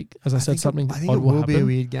game this week. As I said, something I think odd it will happen. be a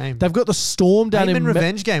weird game. They've got the Storm down Maybe in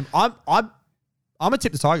revenge game. I'm gonna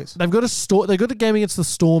tip the Tigers. They've got a game against the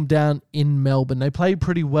Storm down in Melbourne. They played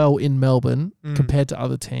pretty well in Melbourne compared to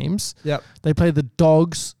other teams. Yep. They play the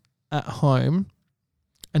Dogs at home,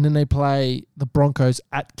 and then they play the Broncos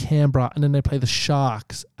at Canberra, and then they play the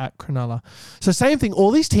Sharks at Cronulla. So same thing.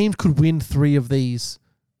 All these teams could win 3 of these.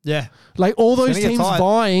 Yeah. Like all those teams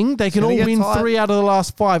vying, they can all win tight. 3 out of the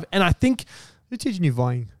last 5. And I think who's teaching you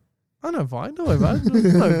vying? I know vying. Don't worry about it.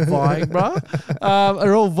 No vying, bro.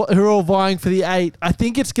 Are all vying for the 8. I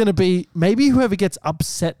think it's going to be maybe whoever gets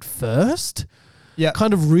upset first. Yeah.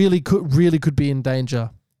 Kind of really could be in danger.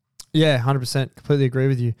 Yeah, 100%. Completely agree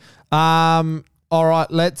with you. All right,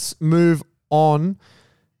 let's move on.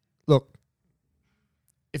 Look,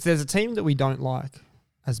 if there's a team that we don't like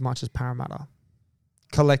as much as Parramatta,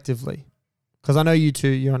 collectively, because I know you two,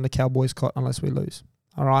 you're on the Cowboys cot unless we lose.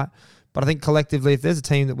 All right. But I think collectively, if there's a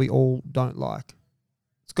team that we all don't like,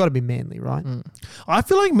 it's got to be Manly, right? I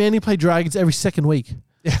feel like Manly play Dragons every second week.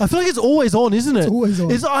 Yeah. I feel like it's always on, isn't it? It's always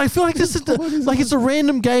on. I feel like this is it's a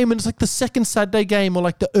random game, and it's like the second Saturday game, or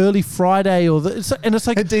like the early Friday, or it's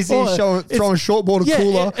like DC throwing shortboard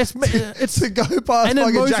cooler. It's to go past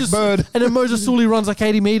like a Jack Bird, and then Moses Sully runs like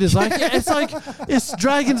 80 meters. Like it's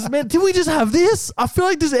Dragons. Man, did we just have this? I feel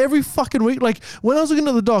like this every fucking week. Like when I was looking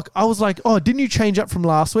at the doc, I was like, oh, didn't you change up from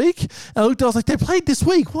last week? And I looked, I was like, they played this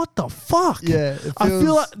week. What the fuck? Yeah, I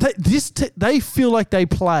feel like they feel like they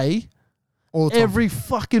play. Every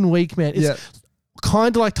fucking week, man. It's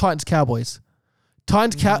kind of like Titans Cowboys.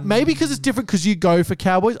 Maybe because it's different because you go for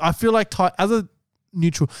Cowboys. I feel like as a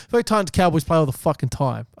neutral, I feel like Titans Cowboys play all the fucking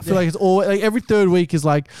time. I feel like it's all like every third week is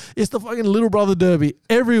like it's the fucking little brother derby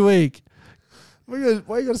every week. Why you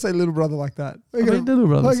got to say little brother like that? Little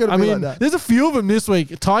brothers. I mean, like there's a few of them this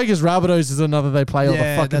week. Tigers Rabbitohs is another they play all the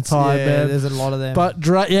fucking time, man. There's a lot of them. But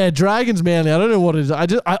Dragons Manly, I don't know what it is.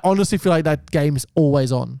 I honestly feel like that game is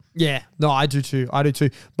always on. Yeah, no, I do too.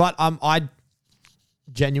 But I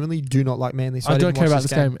genuinely do not like Manly. So I don't care about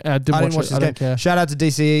this game. I didn't watch it. I don't care. Shout out to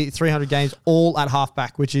DCE, 300 games, all at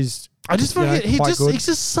halfback, which is he's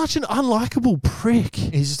just such an unlikable prick.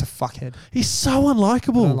 He's just a fuckhead. He's so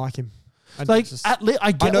unlikable. I don't like him. I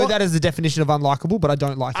know that is the definition of unlikable, but I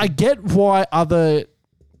don't like him. I get why other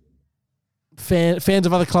fans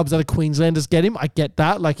of other clubs, other Queenslanders get him. I get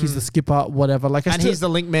that. Like he's the skipper, whatever. Like, he's the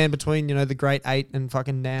link man between the great 8 and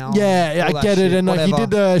fucking now. Yeah, I get it. And like he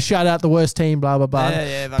did the shout out the worst team, blah blah blah.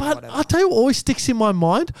 Yeah, but whatever. I'll tell you what always sticks in my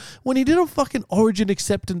mind when he did a fucking Origin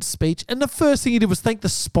acceptance speech, and the first thing he did was thank the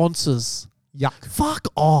sponsors. Yuck. Fuck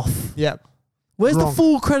off. Yeah. Where's the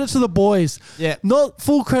full credit to the boys? Yeah. Not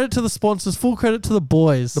full credit to the sponsors, full credit to the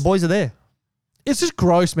boys. The boys are there. It's just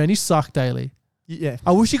gross, man. You suck, Daly. Yeah.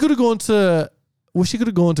 I wish he could have gone to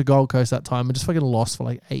Gold Coast that time and just fucking lost for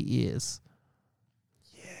like 8 years.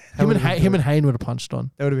 Yeah. Him and Hayne would have punched on.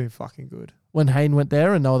 That would have been fucking good. When Hayne went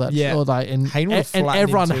there and all that. Yeah. And Hayne and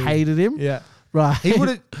everyone hated him. Yeah. Right.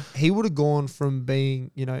 He would have gone from being,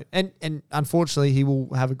 and unfortunately he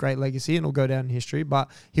will have a great legacy and will go down in history, but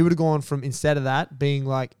he would have gone from, instead of that, being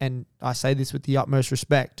like, and I say this with the utmost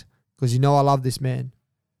respect, because I love this man.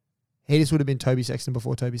 He just would have been Toby Sexton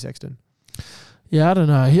before Toby Sexton. Yeah, I don't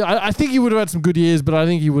know. I think he would have had some good years, but I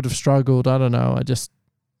think he would have struggled. I don't know.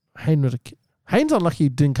 Hayne's unlucky he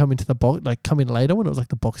didn't come into the box, like come in later when it was like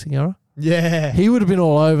the boxing era. Yeah. He would have been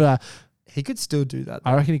all over that. He could still do that, though.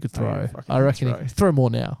 I reckon he could throw. I reckon he could throw more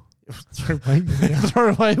now. Throw away. Throw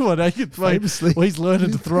away what they could Famously. Well, he's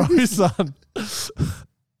learning to throw, son.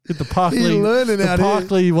 Get the Parkley, He's learning the out here.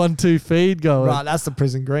 Parkley 1-2 feed going. Right, that's the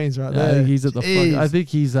prison greens right I there. think he's at the Jeez. I think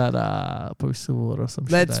he's at Stillwater or some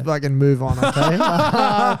shit. Let's fucking move on, okay?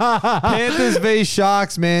 Panthers v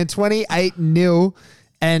Sharks, man. 28-0.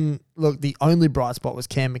 And look, the only bright spot was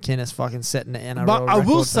Cam McInnes fucking setting the NRL But I will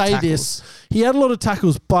record for say tackles. this. He had a lot of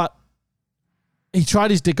tackles, but he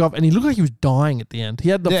tried his dick off and he looked like he was dying at the end. He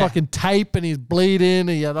had the Yeah. fucking tape and he's bleeding and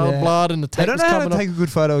he had old Yeah. blood and the They tape don't was know how coming to off. take a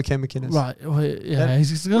good photo of Cam McInnes. Right. Well, yeah. That- He's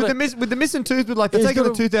just With gonna, the missing tooth, but like they're He's taking got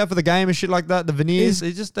the tooth out for the game and shit like that, the veneers,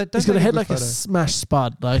 they don't he's got a take head good like a photo. smashed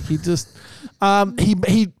spud. Like he just,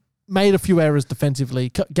 he made a few errors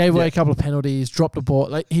defensively, gave away Yeah. a couple of penalties, dropped a ball.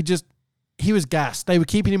 Like he was gassed. They were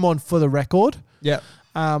keeping him on for the record. Yeah.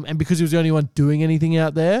 And because he was the only one doing anything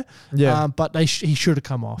out there, Yeah. but he should have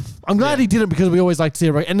come off. I'm glad he didn't because we always like to see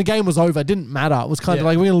it. And the game was over. It didn't matter. It was kind of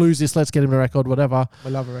like, we're going to lose this. Let's get him a record, whatever. We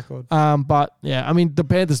love a record. But yeah, I mean, the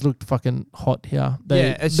Panthers looked fucking hot here.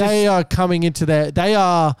 They it's are coming into they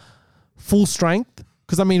are full strength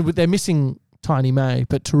because, I mean, they're missing Tiny May,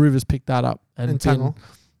 but Taruva's picked that up. And Tungle.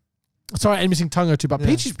 And missing Tungo too. But Yeah.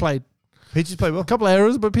 Peachy's played Peaches played well. a couple of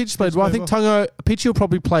errors, but Peachy's played well. I think Peachy will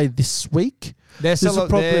probably play this week. Their, This is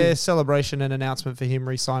probably- their celebration and announcement for him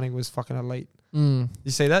re-signing was fucking elite. You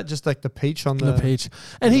see that? Just like the peach on The peach.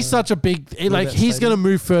 And he's such a big, like, that he's going to stadium.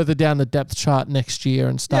 move further down the depth chart next year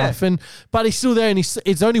and stuff. But he's still there and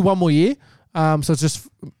it's only one more year. So it's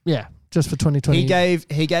just for 2020. He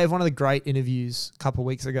gave one of the great interviews a couple of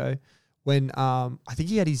weeks ago when I think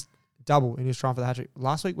he had his double and he was trying for the hat-trick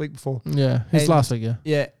last week before. Yeah, his And- last week, yeah.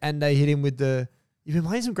 Yeah, and they hit him with you've been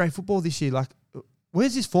playing some great football this year. Like,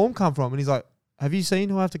 where's this form come from? And he's like, have you seen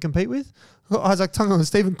who I have to compete with? Isaac Tungo and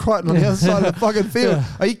Stephen Crichton on the other side of the fucking field. Yeah.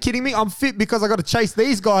 Are you kidding me? I'm fit because I got to chase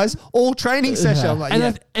these guys all training session. I'm like,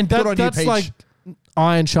 That's like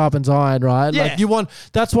iron sharpens iron, right? Yeah. Like you want.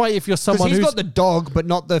 That's why if you're because someone he's who's got the dog, but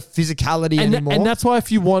not the physicality anymore. and that's why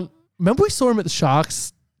if you want. Remember we saw him at the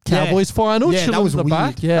Sharks Cowboys final. Yeah, that chilling was in the weird.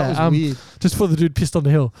 back. Yeah, That was weird. Just for the dude pissed on the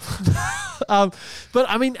hill. But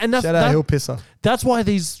I mean, and that's Shout out Hill Pisser. That's why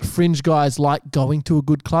these fringe guys like going to a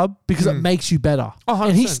good club because it makes you better. Oh,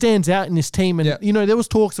 and he 100%. stands out in this team. And, Yeah. you know, there was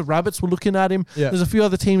talks of Rabbits were looking at him. Yeah. There's a few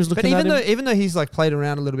other teams But looking at him. even though he's like played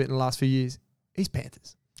around a little bit in the last few years, he's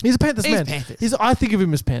Panthers. He's a Panthers He's man. Panthers. I think of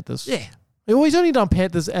him as Panthers. Yeah. Well, he's only done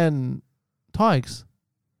Panthers and Tigers.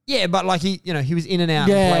 Yeah, but like he was in and out.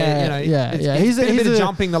 Yeah, and played, yeah. He's been a bit of a-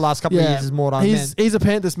 jumping the last couple of years is more than He's a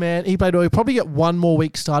Panthers man. He played well. He'll probably get one more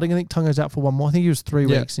week starting. I think Tungo's out for one more. I think he was 3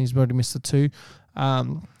 weeks and he's already missed the 2.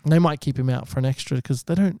 They might keep him out for an extra because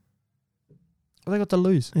they don't. What they got to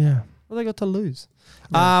lose? Yeah. What they got to lose?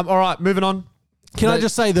 Yeah. All right, moving on. Can I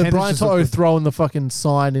just say that Panthers Brian just look Toto good. throwing the fucking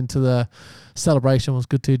sign into the celebration was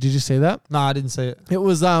good too. Did you see that? No, I didn't see it. It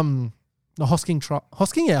was the Hosking try.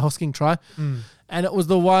 Hosking try. And it was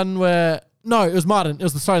the one where it was Martin. It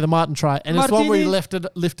was the Martin try. And it's the one where he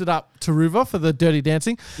lifted up Taruva for the dirty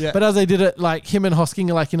dancing. Yeah. But as they did it, like him and Hosking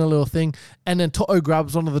are like in a little thing, and then Toto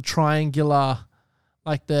grabs one of the triangular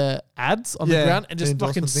like the ads on the ground and just the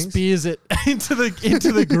fucking endorsement things. spears it into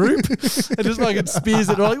the group and just fucking spears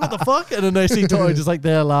it. We're like, what the fuck? And then they see Toto just like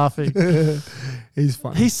there laughing. He's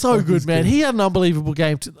fun. He's so good, man. He had an unbelievable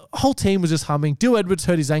game. The whole team was just humming. Dill Edwards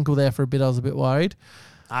hurt his ankle there for a bit. I was a bit worried.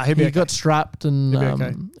 He'll be He okay. got strapped and He'll be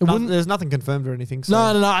okay. it wouldn't. There's nothing confirmed or anything. So.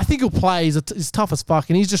 No. I think he'll play. He's tough as fuck,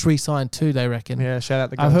 and he's just re-signed too. They reckon. Yeah, shout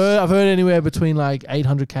out the guys. I've heard anywhere between like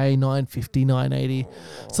 800k, 950, 980.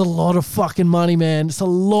 It's a lot of fucking money, man. It's a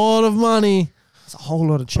lot of money. It's a whole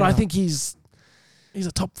lot of But I think he's a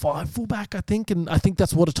top 5 fullback. I think, and I think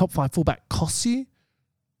that's what a top 5 fullback costs you. You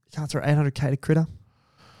can't throw 800k to Critter.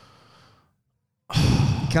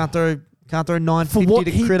 You can't throw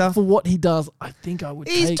 950 to Critter. For what he does, I think I would.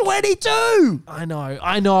 He's take, 22. I know.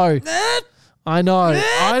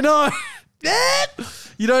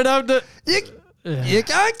 You don't have to. You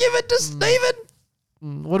can't give it to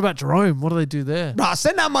Steven. What about Jerome? What do they do there? Nah,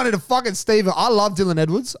 send that money to fucking Steven. I love Dylan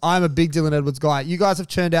Edwards. I'm a big Dylan Edwards guy. You guys have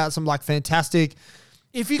churned out some like fantastic,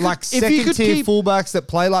 If you could, like second tier fullbacks that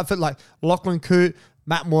play like Lachlan Coote,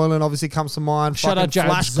 Matt Moylan obviously comes to mind. Shout out Fucking Jared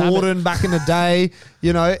Flash Zammit. Gordon back in the day.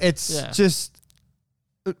 You know, it's Yeah. just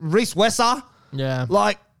Reece Wesser. Yeah.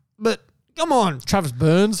 Like, but come on, Travis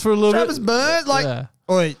Burns for a little Travis bit. Burns. Like, Yeah.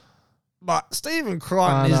 oi, but Stephen Crichton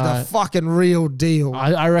I is know. the fucking real deal.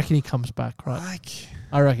 I reckon he comes back, right? Like,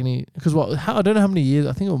 I reckon because I don't know how many years.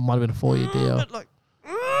 I think it might have been a 4-year deal. but like,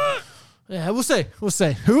 Yeah, we'll see.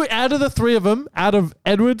 Who out of the 3 of them, out of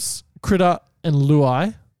Edwards, Critter, and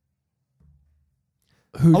Luai?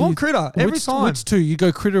 I want Critter every time. Which 2? You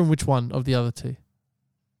go Critter and which one of the other 2?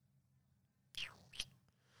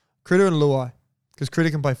 Critter and Luai. Because Critter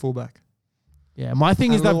can play fullback. Yeah, my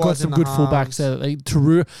thing is And they've got Luai's some in the good fullbacks halves.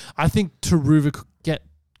 there. I think Taruva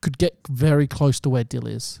could get very close to where Dill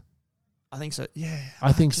is. I think so. Yeah.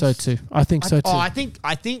 I think so too. I think so too. I think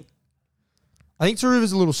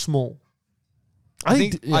Taruva's a little small. I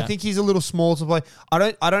think he's a little small to play. I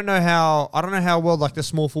don't know how well like the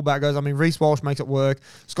small fullback goes. I mean, Reece Walsh makes it work.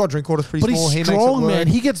 Scott Drinkwater's pretty but small. he's He makes it strong, work. man.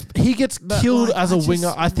 He gets killed like, as a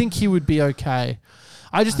winger. I think he would be okay.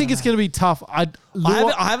 I just think it's going to be tough. I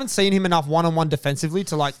haven't seen him enough one-on-one defensively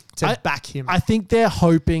to back him. I think they're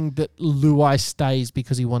hoping that Luai stays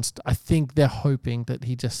because he wants to. I think they're hoping that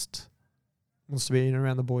he just wants to be in and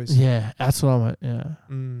around the boys. Yeah, that's what I'm. Yeah,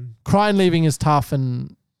 Crying leaving is tough,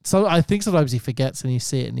 and so I think sometimes he forgets and you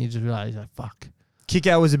see it and you just realize he's like, "Fuck."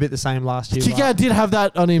 Kick-out was a bit the same last year. Kick-out did have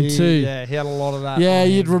that on him too. Yeah, he had a lot of that. Yeah,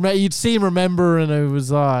 on you'd see him remember, and it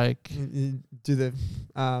was like, do the.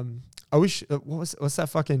 I wish. What's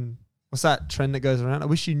that trend that goes around? I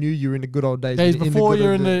wish you knew you were in the good old days. before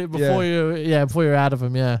you're out of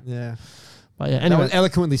him. Yeah. Yeah. But yeah. That Anyway, was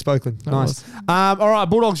eloquently spoken. That Nice. All right,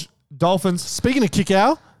 Bulldogs, Dolphins. speaking of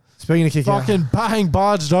kick-out, Speaking of kick-out. fucking bang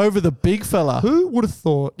barged over the big fella. Who would have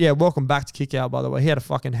thought? Yeah, welcome back to kick-out, by the way. He had a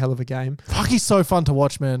fucking hell of a game. Fuck, he's so fun to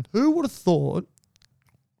watch, man. Who would have thought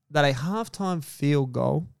that a halftime field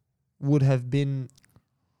goal would have been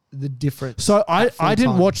the difference? So I full didn't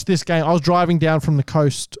time? watch this game. I was driving down from the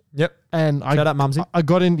coast. Yep. And Shout out Mumsy. I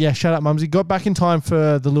got in. Yeah, shout out Mumsy. Got back in time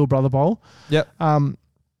for the Little Brother Bowl. Yep.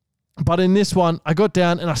 But in this one, I got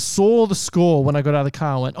down and I saw the score when I got out of the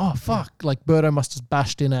car. I went, oh fuck! Like Birdo must have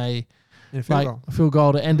bashed in a field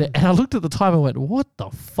goal to end it. And I looked at the time and went, what the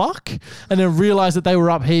fuck? And then realized that they were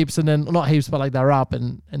up heaps, and then not heaps, but like they were up,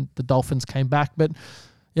 and the Dolphins came back. But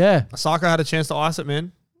yeah, Osaka had a chance to ice it,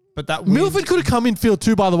 man. But that wind, Milford could have come in field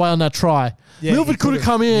too, by the way, on that try. Yeah, Milford could have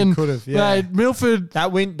come in. He could have. Yeah. Like, Milford.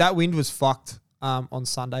 That wind was fucked. On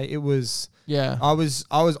Sunday, it was. Yeah. I was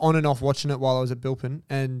on and off watching it while I was at Bilpin,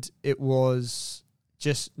 and it was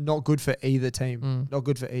just not good for either team. Not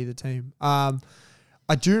good for either team.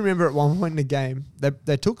 I do remember at one point in the game,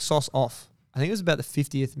 they took Sauce off. I think it was about the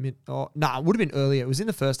 50th minute. It would have been earlier. It was in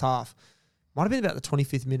the first half. Might have been about the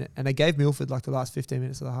 25th minute, and they gave Milford like the last 15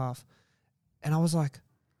 minutes of the half. And I was like,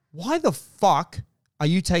 why the fuck are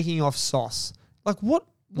you taking off Sauce? Like, what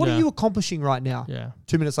are you accomplishing right now? Yeah.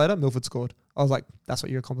 2 minutes later, Milford scored. I was like, that's what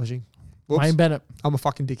you're accomplishing. Whoops. Wayne Bennett. I'm a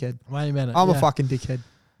fucking dickhead. Wayne Bennett. I'm a fucking dickhead.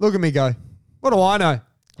 Look at me go. What do I know?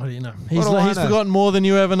 What do you know? What do I He's know? forgotten more than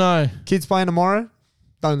you ever know. Kids playing tomorrow?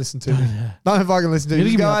 Don't listen to me. Don't fucking listen to me. You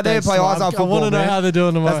Just go out there and play eyes up I football, want to know man. how they're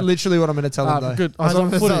doing tomorrow. That's literally what I'm going to tell them, though. Good. That's Eyes what on I'm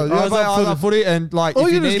gonna footy. tell them. Eyes Play on eyes on footy, and like, All if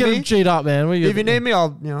you you do is need get me, him cheat up, man. if you need me,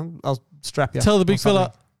 I'll strap you. Tell the big or something.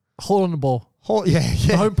 fella, hold on the ball. Yeah.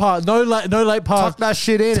 Home pass. No late pass. Tuck that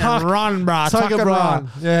shit in Tuck- and run, bruh. tuck Tuck it, and bruh. run.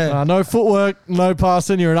 Yeah. No footwork, no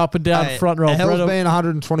passing. You're an up and down Hey, front row. Hell's Bread been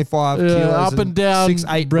 125 Yeah, kilos. up and down,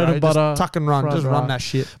 6'8", bread bro. and butter, Just tuck and run. front Just row. run that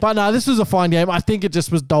shit. But no, this was a fine game. I think it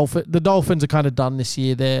just was the Dolphins are kind of done this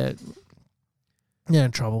year. They're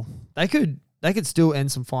in trouble. They could still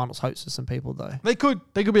end some finals hopes for some people, though. They could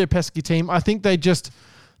be a pesky team. I think they're just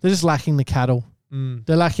lacking the cattle.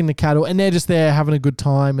 They're lacking the cattle, and they're just there having a good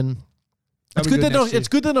time. And it's good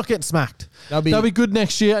they're not getting smacked. They'll be good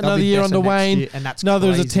next year. Another year under Wayne. And that's Now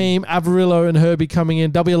there's a crazy. team, Avarillo and Herbie coming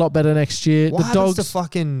in. They'll be a lot better next year. What the happens Dogs, to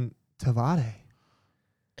fucking Tavade?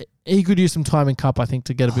 he could use some time in Cup, I think,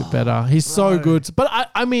 to get a bit better. He's so good. But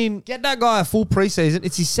I mean, Get that guy a full preseason.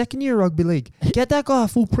 It's his second year of rugby league. Get that guy a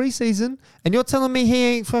full preseason, and you're telling me he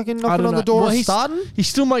ain't fucking I knocking don't on know. the door Well, and he's- starting? he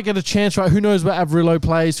still might get a chance, right? Who knows where Avarillo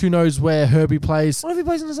plays? Who knows where Herbie plays? What if he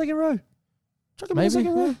plays in the second row? Chuck him Maybe. in the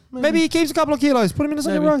second row. Yeah, Maybe he keeps a couple of kilos. Put him in the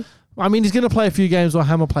second Maybe. row. I mean, he's going to play a few games while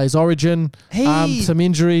Hammer plays Origin. Some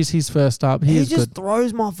injuries. He's first up. He is just good.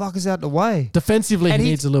 throws motherfuckers out the way. Defensively, And he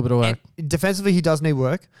needs a little bit of work. And defensively, he does need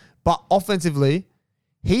work. But offensively,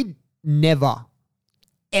 he never,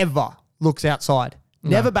 ever looks outside.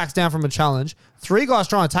 Never backs down from a challenge. 3 guys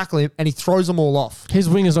trying to tackle him, and he throws them all off. His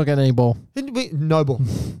winger's not getting any ball. No ball.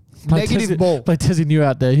 Play Negative Tessie, ball. Play Tessie New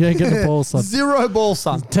out there. You ain't getting the ball, son. 0 ball,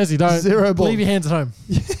 son. Tessie, don't. 0 ball. Leave your hands at home.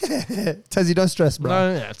 Tezzy, don't stress, bro.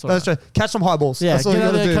 No, yeah, it's all Don't right. stress. Catch some high balls. Yeah, That's all get you out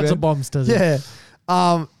gotta there, do, catch man. some bombs, Tessie.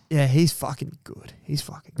 Yeah. Yeah, he's fucking good. He's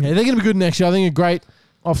fucking good. Yeah, they're going to be good next year. I think a great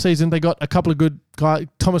off-season. They got a couple of good guys.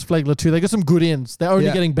 Thomas Flegler, too. They got some good ins. They're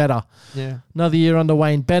only getting better. Yeah. Another year under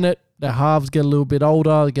Wayne Bennett. Their halves get a little bit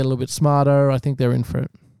older. They get a little bit smarter. I think they're in for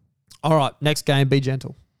it. All right, next game, be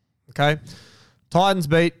gentle. Okay? Titans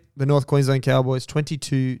beat the North Queensland Cowboys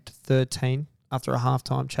 22-13 after a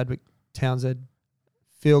halftime Chadwick Townsend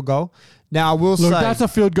field goal. Now, I will Look, say... that's a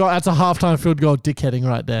field goal. That's a halftime field goal dickheading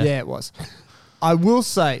right there. Yeah, it was. I will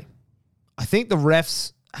say I think the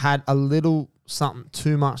refs had a little something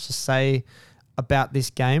too much to say about this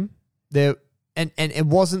game. And it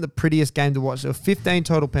wasn't the prettiest game to watch. There were 15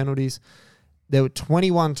 total penalties. There were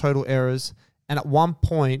 21 total errors. And at one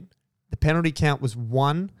point, the penalty count was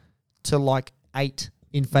 1 to like 8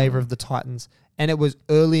 in favor of the Titans. And it was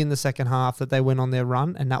early in the second half that they went on their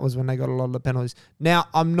run, and that was when they got a lot of the penalties. Now,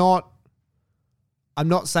 I'm not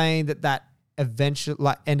saying that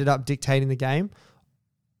eventually ended up dictating the game.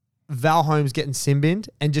 Val Holmes getting sin-binned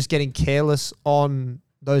and just getting careless on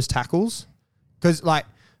those tackles. Because,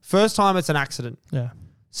 first time it's an accident. Yeah.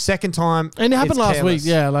 Second time, and it happened last careless. week.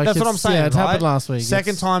 Yeah, that's what I'm saying. Yeah, it right? happened last week.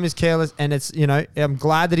 Second time is careless, and it's I'm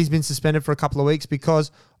glad that he's been suspended for a couple of weeks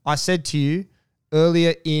because I said to you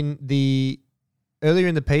earlier in the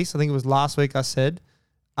piece, I think it was last week. I said,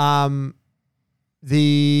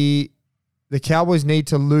 the Cowboys need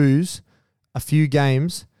to lose a few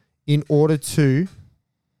games in order to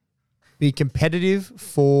be competitive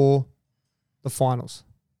for the finals.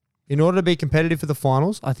 In order to be competitive for the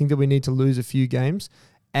finals, I think that we need to lose a few games,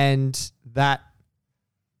 and that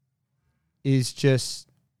is just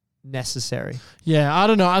necessary. Yeah, I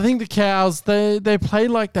don't know. I think the Cows, they play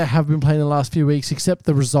like they have been playing the last few weeks, except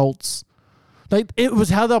the results. It was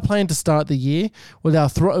how they were playing to start the year, where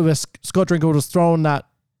Scott Drinkle was throwing that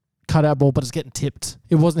cutout ball, but it's getting tipped.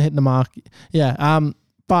 It wasn't hitting the mark. Yeah.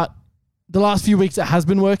 But the last few weeks it has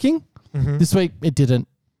been working. Mm-hmm. This week it didn't.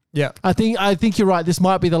 Yeah. I think you're right. This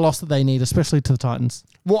might be the loss that they need, especially to the Titans.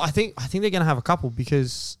 Well, I think they're going to have a couple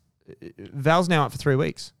because Val's now out for 3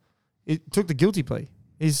 weeks. It took the guilty plea.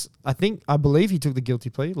 I believe he took the guilty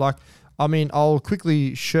plea. I'll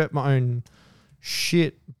quickly shirt my own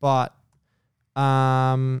shit, but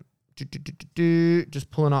just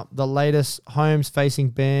pulling up the latest. Holmes facing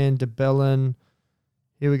ban, DeBellin.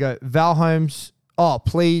 Here we go. Val Holmes,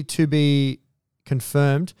 plea to be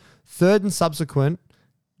confirmed. Third and subsequent,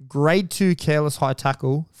 grade 2 careless high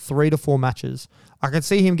tackle, 3 to 4 matches. I can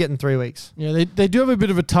see him getting 3 weeks. Yeah, they do have a bit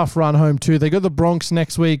of a tough run home too. They got the Bronx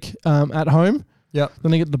next week at home. Yep.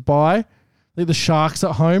 Then they get the bye. They get the Sharks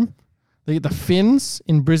at home. They get the Finns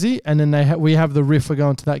in Brizzy, and then we have the Riff. We're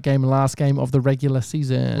going to that game, last game of the regular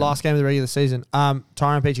season. Last game of the regular season.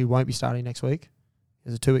 Tyrone Peachy won't be starting next week.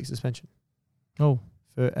 There's a 2-week suspension. Oh,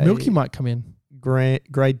 Milky might come in.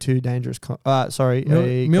 Grade 2 dangerous. Grade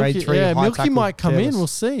 3 Milky, high Milky tackle, might come careless. in. We'll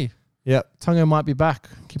see. Yep. Tungo might be back.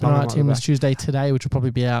 Keep an eye out to him this Tuesday today, which will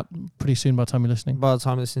probably be out pretty soon by the time you're listening. By the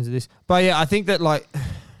time you listen to this. But yeah, I think that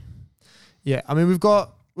we've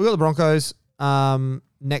got the Broncos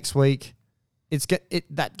next week.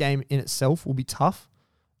 That game in itself will be tough.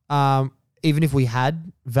 Even if we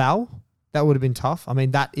had Val, that would have been tough.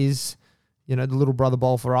 That is, the little brother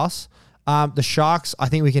bowl for us. The Sharks, I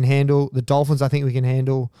think we can handle. The Dolphins, I think we can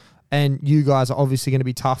handle. And you guys are obviously going to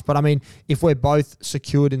be tough. But, if we're both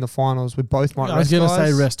secured in the finals, we both might rest guys. I was going to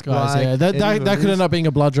say rest guys, That could end up being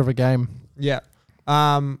a bludger of a game. Yeah.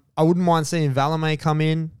 I wouldn't mind seeing Valame come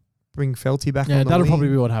in, bring Felty back on the that'll wing. probably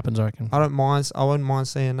be what happens, I reckon. I wouldn't mind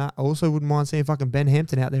seeing that. I also wouldn't mind seeing fucking Ben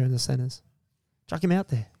Hampton out there in the centres. Chuck him out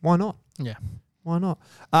there. Why not? Yeah. Why not?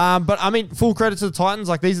 But full credit to the Titans.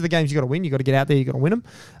 These are the games you got to win. You got to get out there. You got to win them.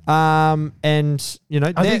 And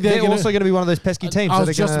they're also going to be one of those pesky teams. I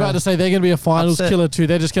was just about to say they're going to be a finals killer too.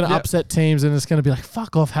 They're just going to upset teams, and it's going to be like,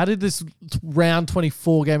 fuck off. How did this round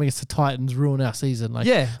 24 game against the Titans ruin our season?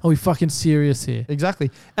 Are we fucking serious here? Exactly.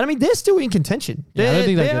 And they're still in contention.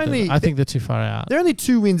 I think they're too far out. They're only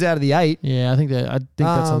 2 wins out of the 8. Yeah, I think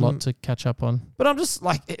that's a lot to catch up on. But I'm just no,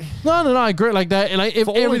 I agree. If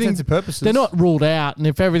for all intents and purposes, they're not ruled out, and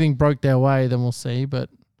if everything broke their way, then we'll see. But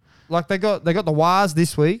they got the Wars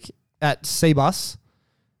this week at Seabus.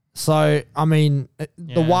 So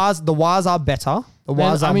the Wars are better. The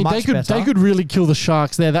Wars are much better. They could really kill the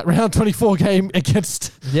Sharks there. That round 24 game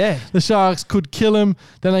against the Sharks could kill them.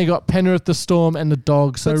 Then they got Penrith, the Storm, and the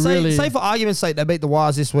Dogs. So say for argument's sake, they beat the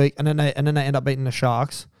Wars this week, and then they end up beating the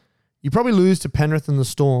Sharks. You probably lose to Penrith and the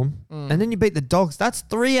Storm, and then you beat the Dogs. That's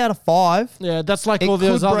 3 out of 5. Yeah, that's like all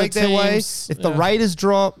those other teams. Their way. If the Raiders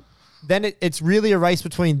drop, then it's really a race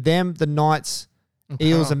between them, the Knights,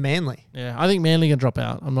 Eels, and Manly. Yeah, I think Manly can drop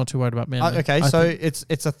out. I'm not too worried about Manly. It's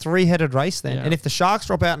a 3-headed race then. Yeah. And if the Sharks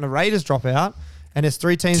drop out and the Raiders drop out, and there's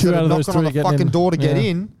 3 teams that are knocking on the fucking door to get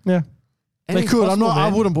in, they could. I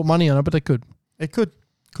wouldn't put money on it, but they could. It could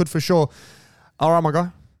for sure. All right, my guy.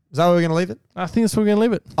 Is that where we're going to leave it? I think that's where we're going to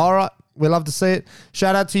leave it. All right. We love to see it.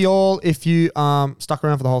 Shout out to you all if you stuck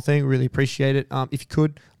around for the whole thing. We really appreciate it. If you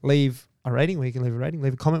could, leave a rating where you can leave a rating.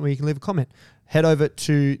 Leave a comment where you can leave a comment. Head over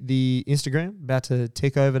to the Instagram. About to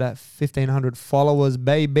tick over that 1,500 followers,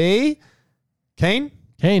 baby. Keen?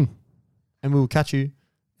 Keen. And we will catch you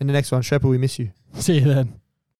In the next one, Sherpa, we miss you. See you then.